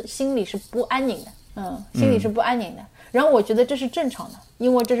心里是不安宁的，心里是不安宁的。然后我觉得这是正常的，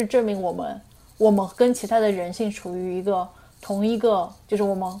因为这是证明我们跟其他的人性处于同一个，就是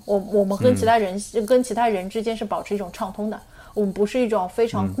我们跟其他人之间是保持一种畅通的，我们不是一种非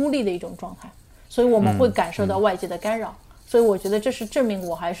常孤立的一种状态，所以我们会感受到外界的干扰，所以我觉得这是证明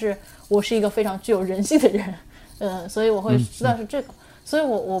我是一个非常具有人性的人，所以我会知道是这个，所以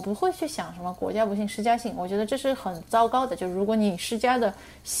我不会去想什么国家不幸施家幸，我觉得这是很糟糕的，就是如果你施家的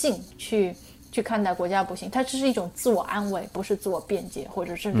幸去看待国家不幸，它只是一种自我安慰，不是自我辩解，或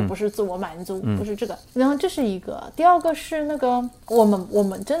者甚至不是自我满足，不是这个。然后这是一个，第二个是那个我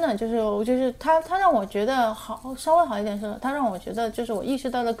们真的就是他让我觉得稍微好一点是，他让我觉得就是我意识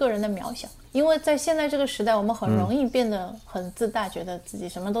到了个人的渺小，因为在现在这个时代，我们很容易变得很自大，觉得自己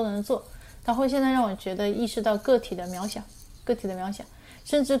什么都能做，他会现在让我觉得意识到个体的渺小，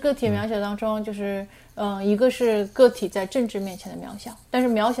甚至个体渺小当中就是一个是个体在政治面前的渺小，但是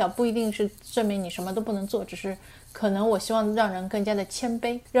渺小不一定是证明你什么都不能做，只是可能我希望让人更加的谦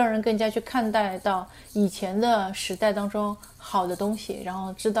卑，让人更加去看待到以前的时代当中好的东西，然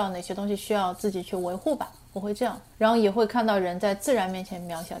后知道哪些东西需要自己去维护吧，我会这样，然后也会看到人在自然面前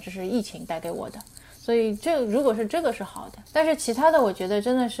渺小，这是疫情带给我的，所以如果是这个是好的，但是其他的我觉得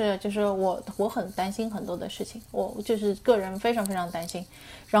真的是就是我很担心很多的事情，我就是个人非常非常担心，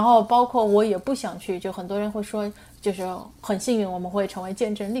然后包括我也不想去，就很多人会说就是很幸运我们会成为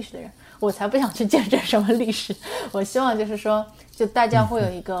见证历史的人，我才不想去见证什么历史。我希望就是说，就大家会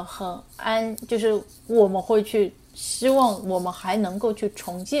有一个很就是我们会去希望我们还能够去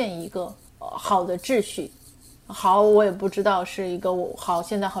重建一个好的秩序。好，我也不知道是一个好，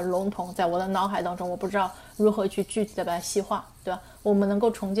现在很笼统，在我的脑海当中，我不知道如何去具体的把它细化，对吧？我们能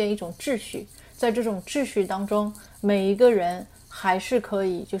够重建一种秩序，在这种秩序当中，每一个人还是可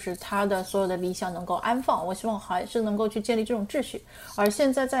以，就是他的所有的理想能够安放。我希望还是能够去建立这种秩序。而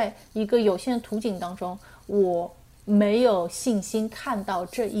现在在一个有限的途径当中，我没有信心看到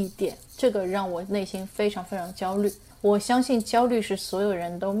这一点，这个让我内心非常非常焦虑。我相信焦虑是所有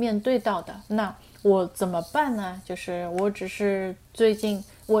人都面对到的。那我怎么办呢？就是我只是最近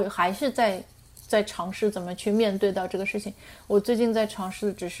我还是在尝试怎么去面对到这个事情。我最近在尝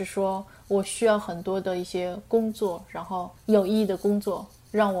试只是说我需要很多的一些工作，然后有意义的工作，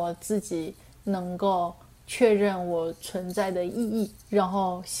让我自己能够确认我存在的意义，然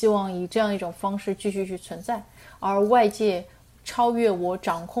后希望以这样一种方式继续去存在。而外界超越我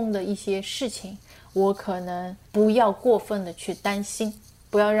掌控的一些事情，我可能不要过分的去担心，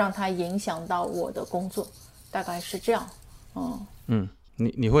不要让它影响到我的工作，大概是这样。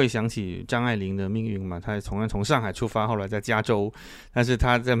你会想起张爱玲的命运吗？她同样从上海出发，后来在加州，但是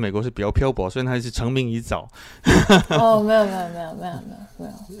她在美国是比较漂泊，所以她是成名已早。没有，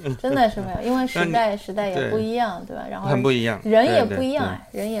真的是没有，因为时代也不一样，对吧？然后很不一样，人也不一样，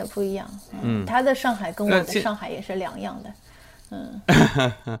人也不一样。他的上海跟我的上海也是两样的。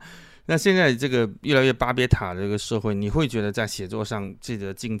那现在这个越来越巴别塔的这个社会，你会觉得在写作上自己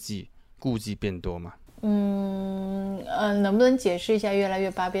的顾忌变多吗？能不能解释一下越来越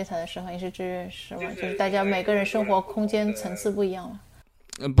巴别塔的社会是指什么？就是大家每个人生活空间层次不一样吗？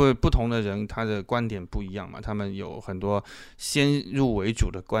不同的人他的观点不一样嘛，他们有很多先入为主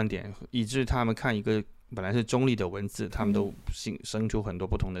的观点，以致他们看一个本来是中立的文字，他们都生出很多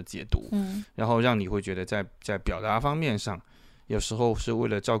不同的解读，然后让你会觉得在表达方面上，有时候是为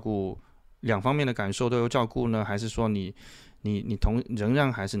了照顾两方面的感受都有照顾呢，还是说你仍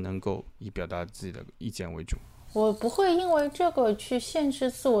然还是能够以表达自己的意见为主？我不会因为这个去限制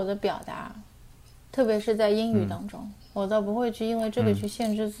自我的表达，特别是在英语当中，我倒不会去因为这个去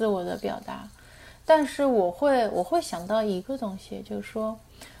限制自我的表达。但是我会想到一个东西，就是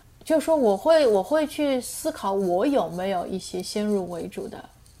说我会去思考我有没有一些先入为主的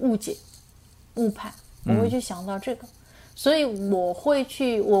误解、误判，我会去想到这个。所以我会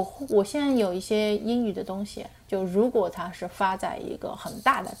去我现在有一些英语的东西，就如果它是发在一个很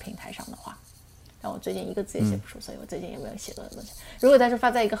大的平台上的话，但我最近一个字也写不出，所以我最近也没有写作的东西。如果它是发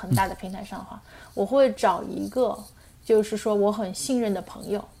在一个很大的平台上的话，我会找一个就是说我很信任的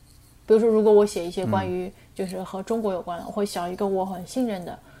朋友，比如说如果我写一些关于就是和中国有关的，我会找一个我很信任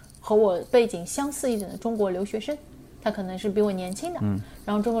的和我背景相似一点的中国留学生，他可能是比我年轻的，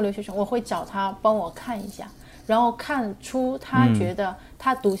然后中国留学生，我会找他帮我看一下，然后看出他觉得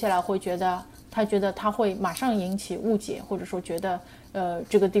他读下来会觉得他会马上引起误解，或者说觉得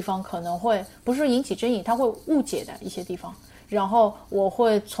这个地方可能会不是引起争议，他会误解的一些地方，然后我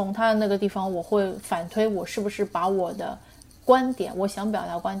会从他的那个地方我会反推我是不是把我的观点，我想表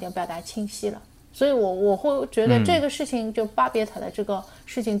达观点表达清晰了。所以我会觉得这个事情就巴别塔的这个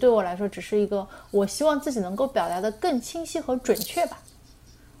事情对我来说只是一个我希望自己能够表达的更清晰和准确吧，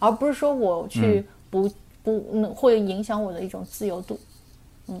而不是说我去不会影响我的一种自由度。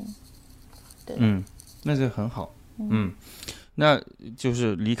对，那这很好。那就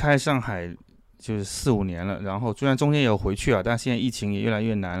是离开上海就是4-5年了，然后虽然中间也有回去啊，但现在疫情也越来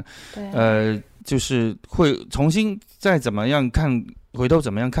越难。对，就是会重新再怎么样看，回头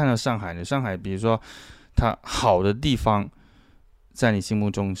怎么样看到上海呢？上海比如说它好的地方在你心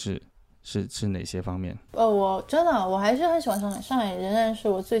目中是哪些方面？我真的我还是很喜欢上海，上海仍然是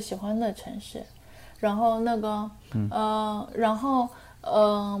我最喜欢的城市。然后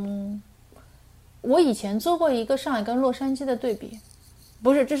我以前做过一个上海跟洛杉矶的对比，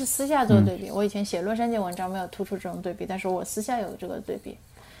不是，这是私下做的对比。我以前写洛杉矶文章没有突出这种对比，但是我私下有这个对比，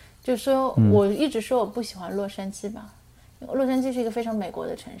就是说我一直说我不喜欢洛杉矶吧，洛杉矶是一个非常美国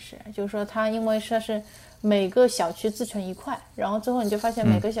的城市，就是说它因为它是每个小区自成一块，然后最后你就发现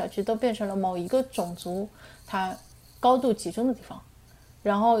每个小区都变成了某一个种族它高度集中的地方，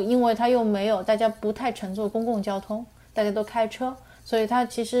然后因为它又没有，大家不太乘坐公共交通，大家都开车，所以它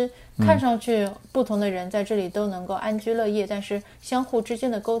其实看上去不同的人在这里都能够安居乐业，但是相互之间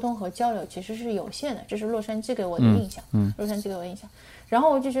的沟通和交流其实是有限的，这是洛杉矶给我的印象。洛杉矶给我的印象。然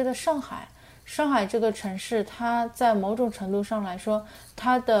后我就觉得上海这个城市，它在某种程度上来说，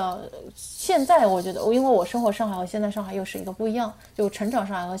它的现在我觉得，因为我生活上海和现在上海又是一个不一样，就成长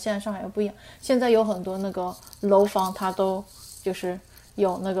上海和现在上海又不一样。现在有很多那个楼房，它都就是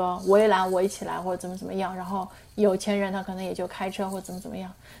有那个围栏围起来或者怎么样，然后有钱人他可能也就开车或者怎么样。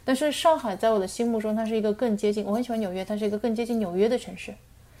但是上海在我的心目中，它是一个更接近，我很喜欢纽约，它是一个更接近纽约的城市。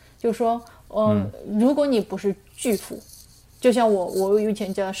就是说，如果你不是巨富，就像我以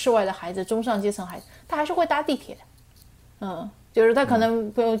前叫室外的孩子，中上阶层孩子，他还是会搭地铁的。就是他可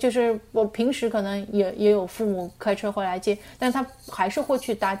能就是我平时可能也有父母开车回来接，但他还是会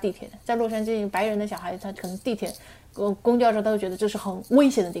去搭地铁的。在洛杉矶，白人的小孩子他可能地铁公交车他都觉得这是很危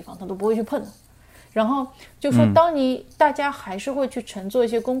险的地方，他都不会去碰的。然后就说当大家还是会去乘坐一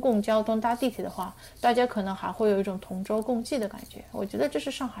些公共交通搭地铁的话，大家可能还会有一种同舟共济的感觉。我觉得这是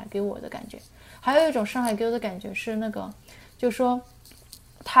上海给我的感觉。还有一种上海给我的感觉是那个，就说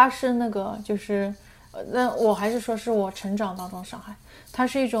它是那个就是那我还是说是我成长当中上海，它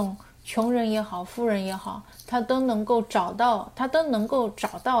是一种穷人也好富人也好，他都能够找到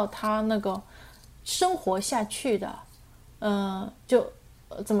他那个生活下去的就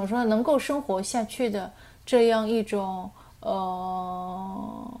怎么说呢，能够生活下去的这样一种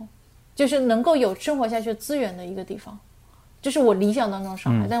就是能够有生活下去资源的一个地方。这是我理想当中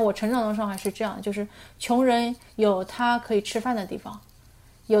上海，但我成长中上海是这样，就是穷人有他可以吃饭的地方，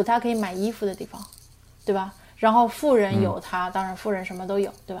有他可以买衣服的地方，对吧？然后富人有他，当然富人什么都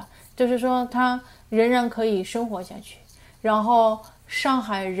有，对吧？就是说他仍然可以生活下去。然后上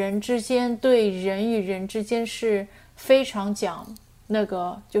海人之间对人与人之间是非常讲那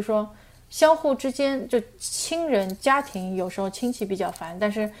个，就说相互之间就亲人家庭有时候亲戚比较烦，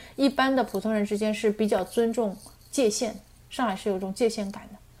但是一般的普通人之间是比较尊重界限，上海是有种界限感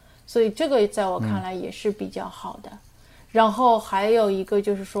的，所以这个在我看来也是比较好的。然后还有一个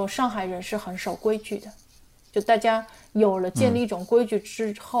就是说上海人是很守规矩的，就大家有了建立一种规矩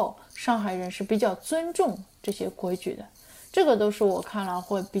之后，上海人是比较尊重这些规矩的，这个都是我看来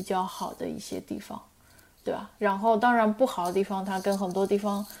会比较好的一些地方，对吧？然后当然不好的地方，它跟很多地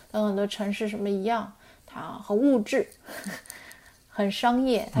方跟很多城市什么一样，它很物质很商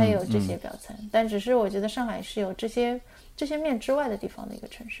业，它也有这些表层，但只是我觉得上海是有这些面之外的地方的一个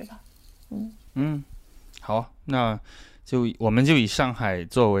城市吧。好，那我们就以上海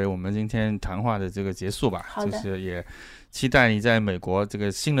作为我们今天谈话的这个结束吧。就是也期待你在美国这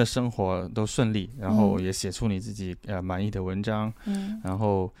个新的生活都顺利，然后也写出你自己满意的文章。然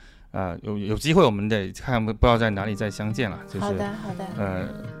后有机会我们得看，不知道在哪里再相见了。就是好的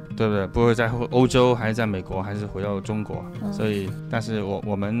对不对？不会在欧洲，还是在美国，还是回到中国？所以，但是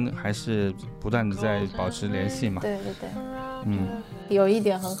我们还是不断的在保持联系嘛。对。有一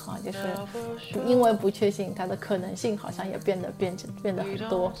点很好，就是因为不确信，它的可能性好像也变得很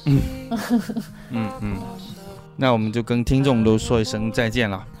多。那我们就跟听众都说一声再见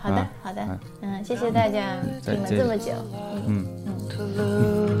了。好的，谢谢大家听了这么久。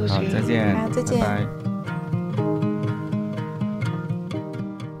好，再见。好，再见。拜拜。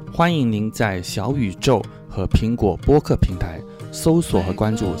欢迎您在小宇宙和苹果播客平台搜索和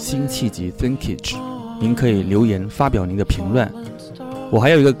关注辛弃疾 Thinkage， 您可以留言发表您的评论。我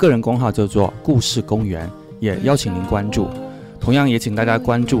还有一个个人公号叫做故事公园，也邀请您关注。同样也请大家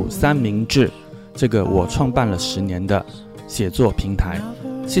关注三明治，这个我创办了10年的写作平台。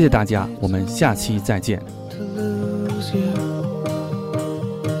谢谢大家，我们下期再见。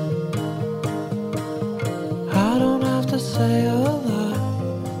I don't have to say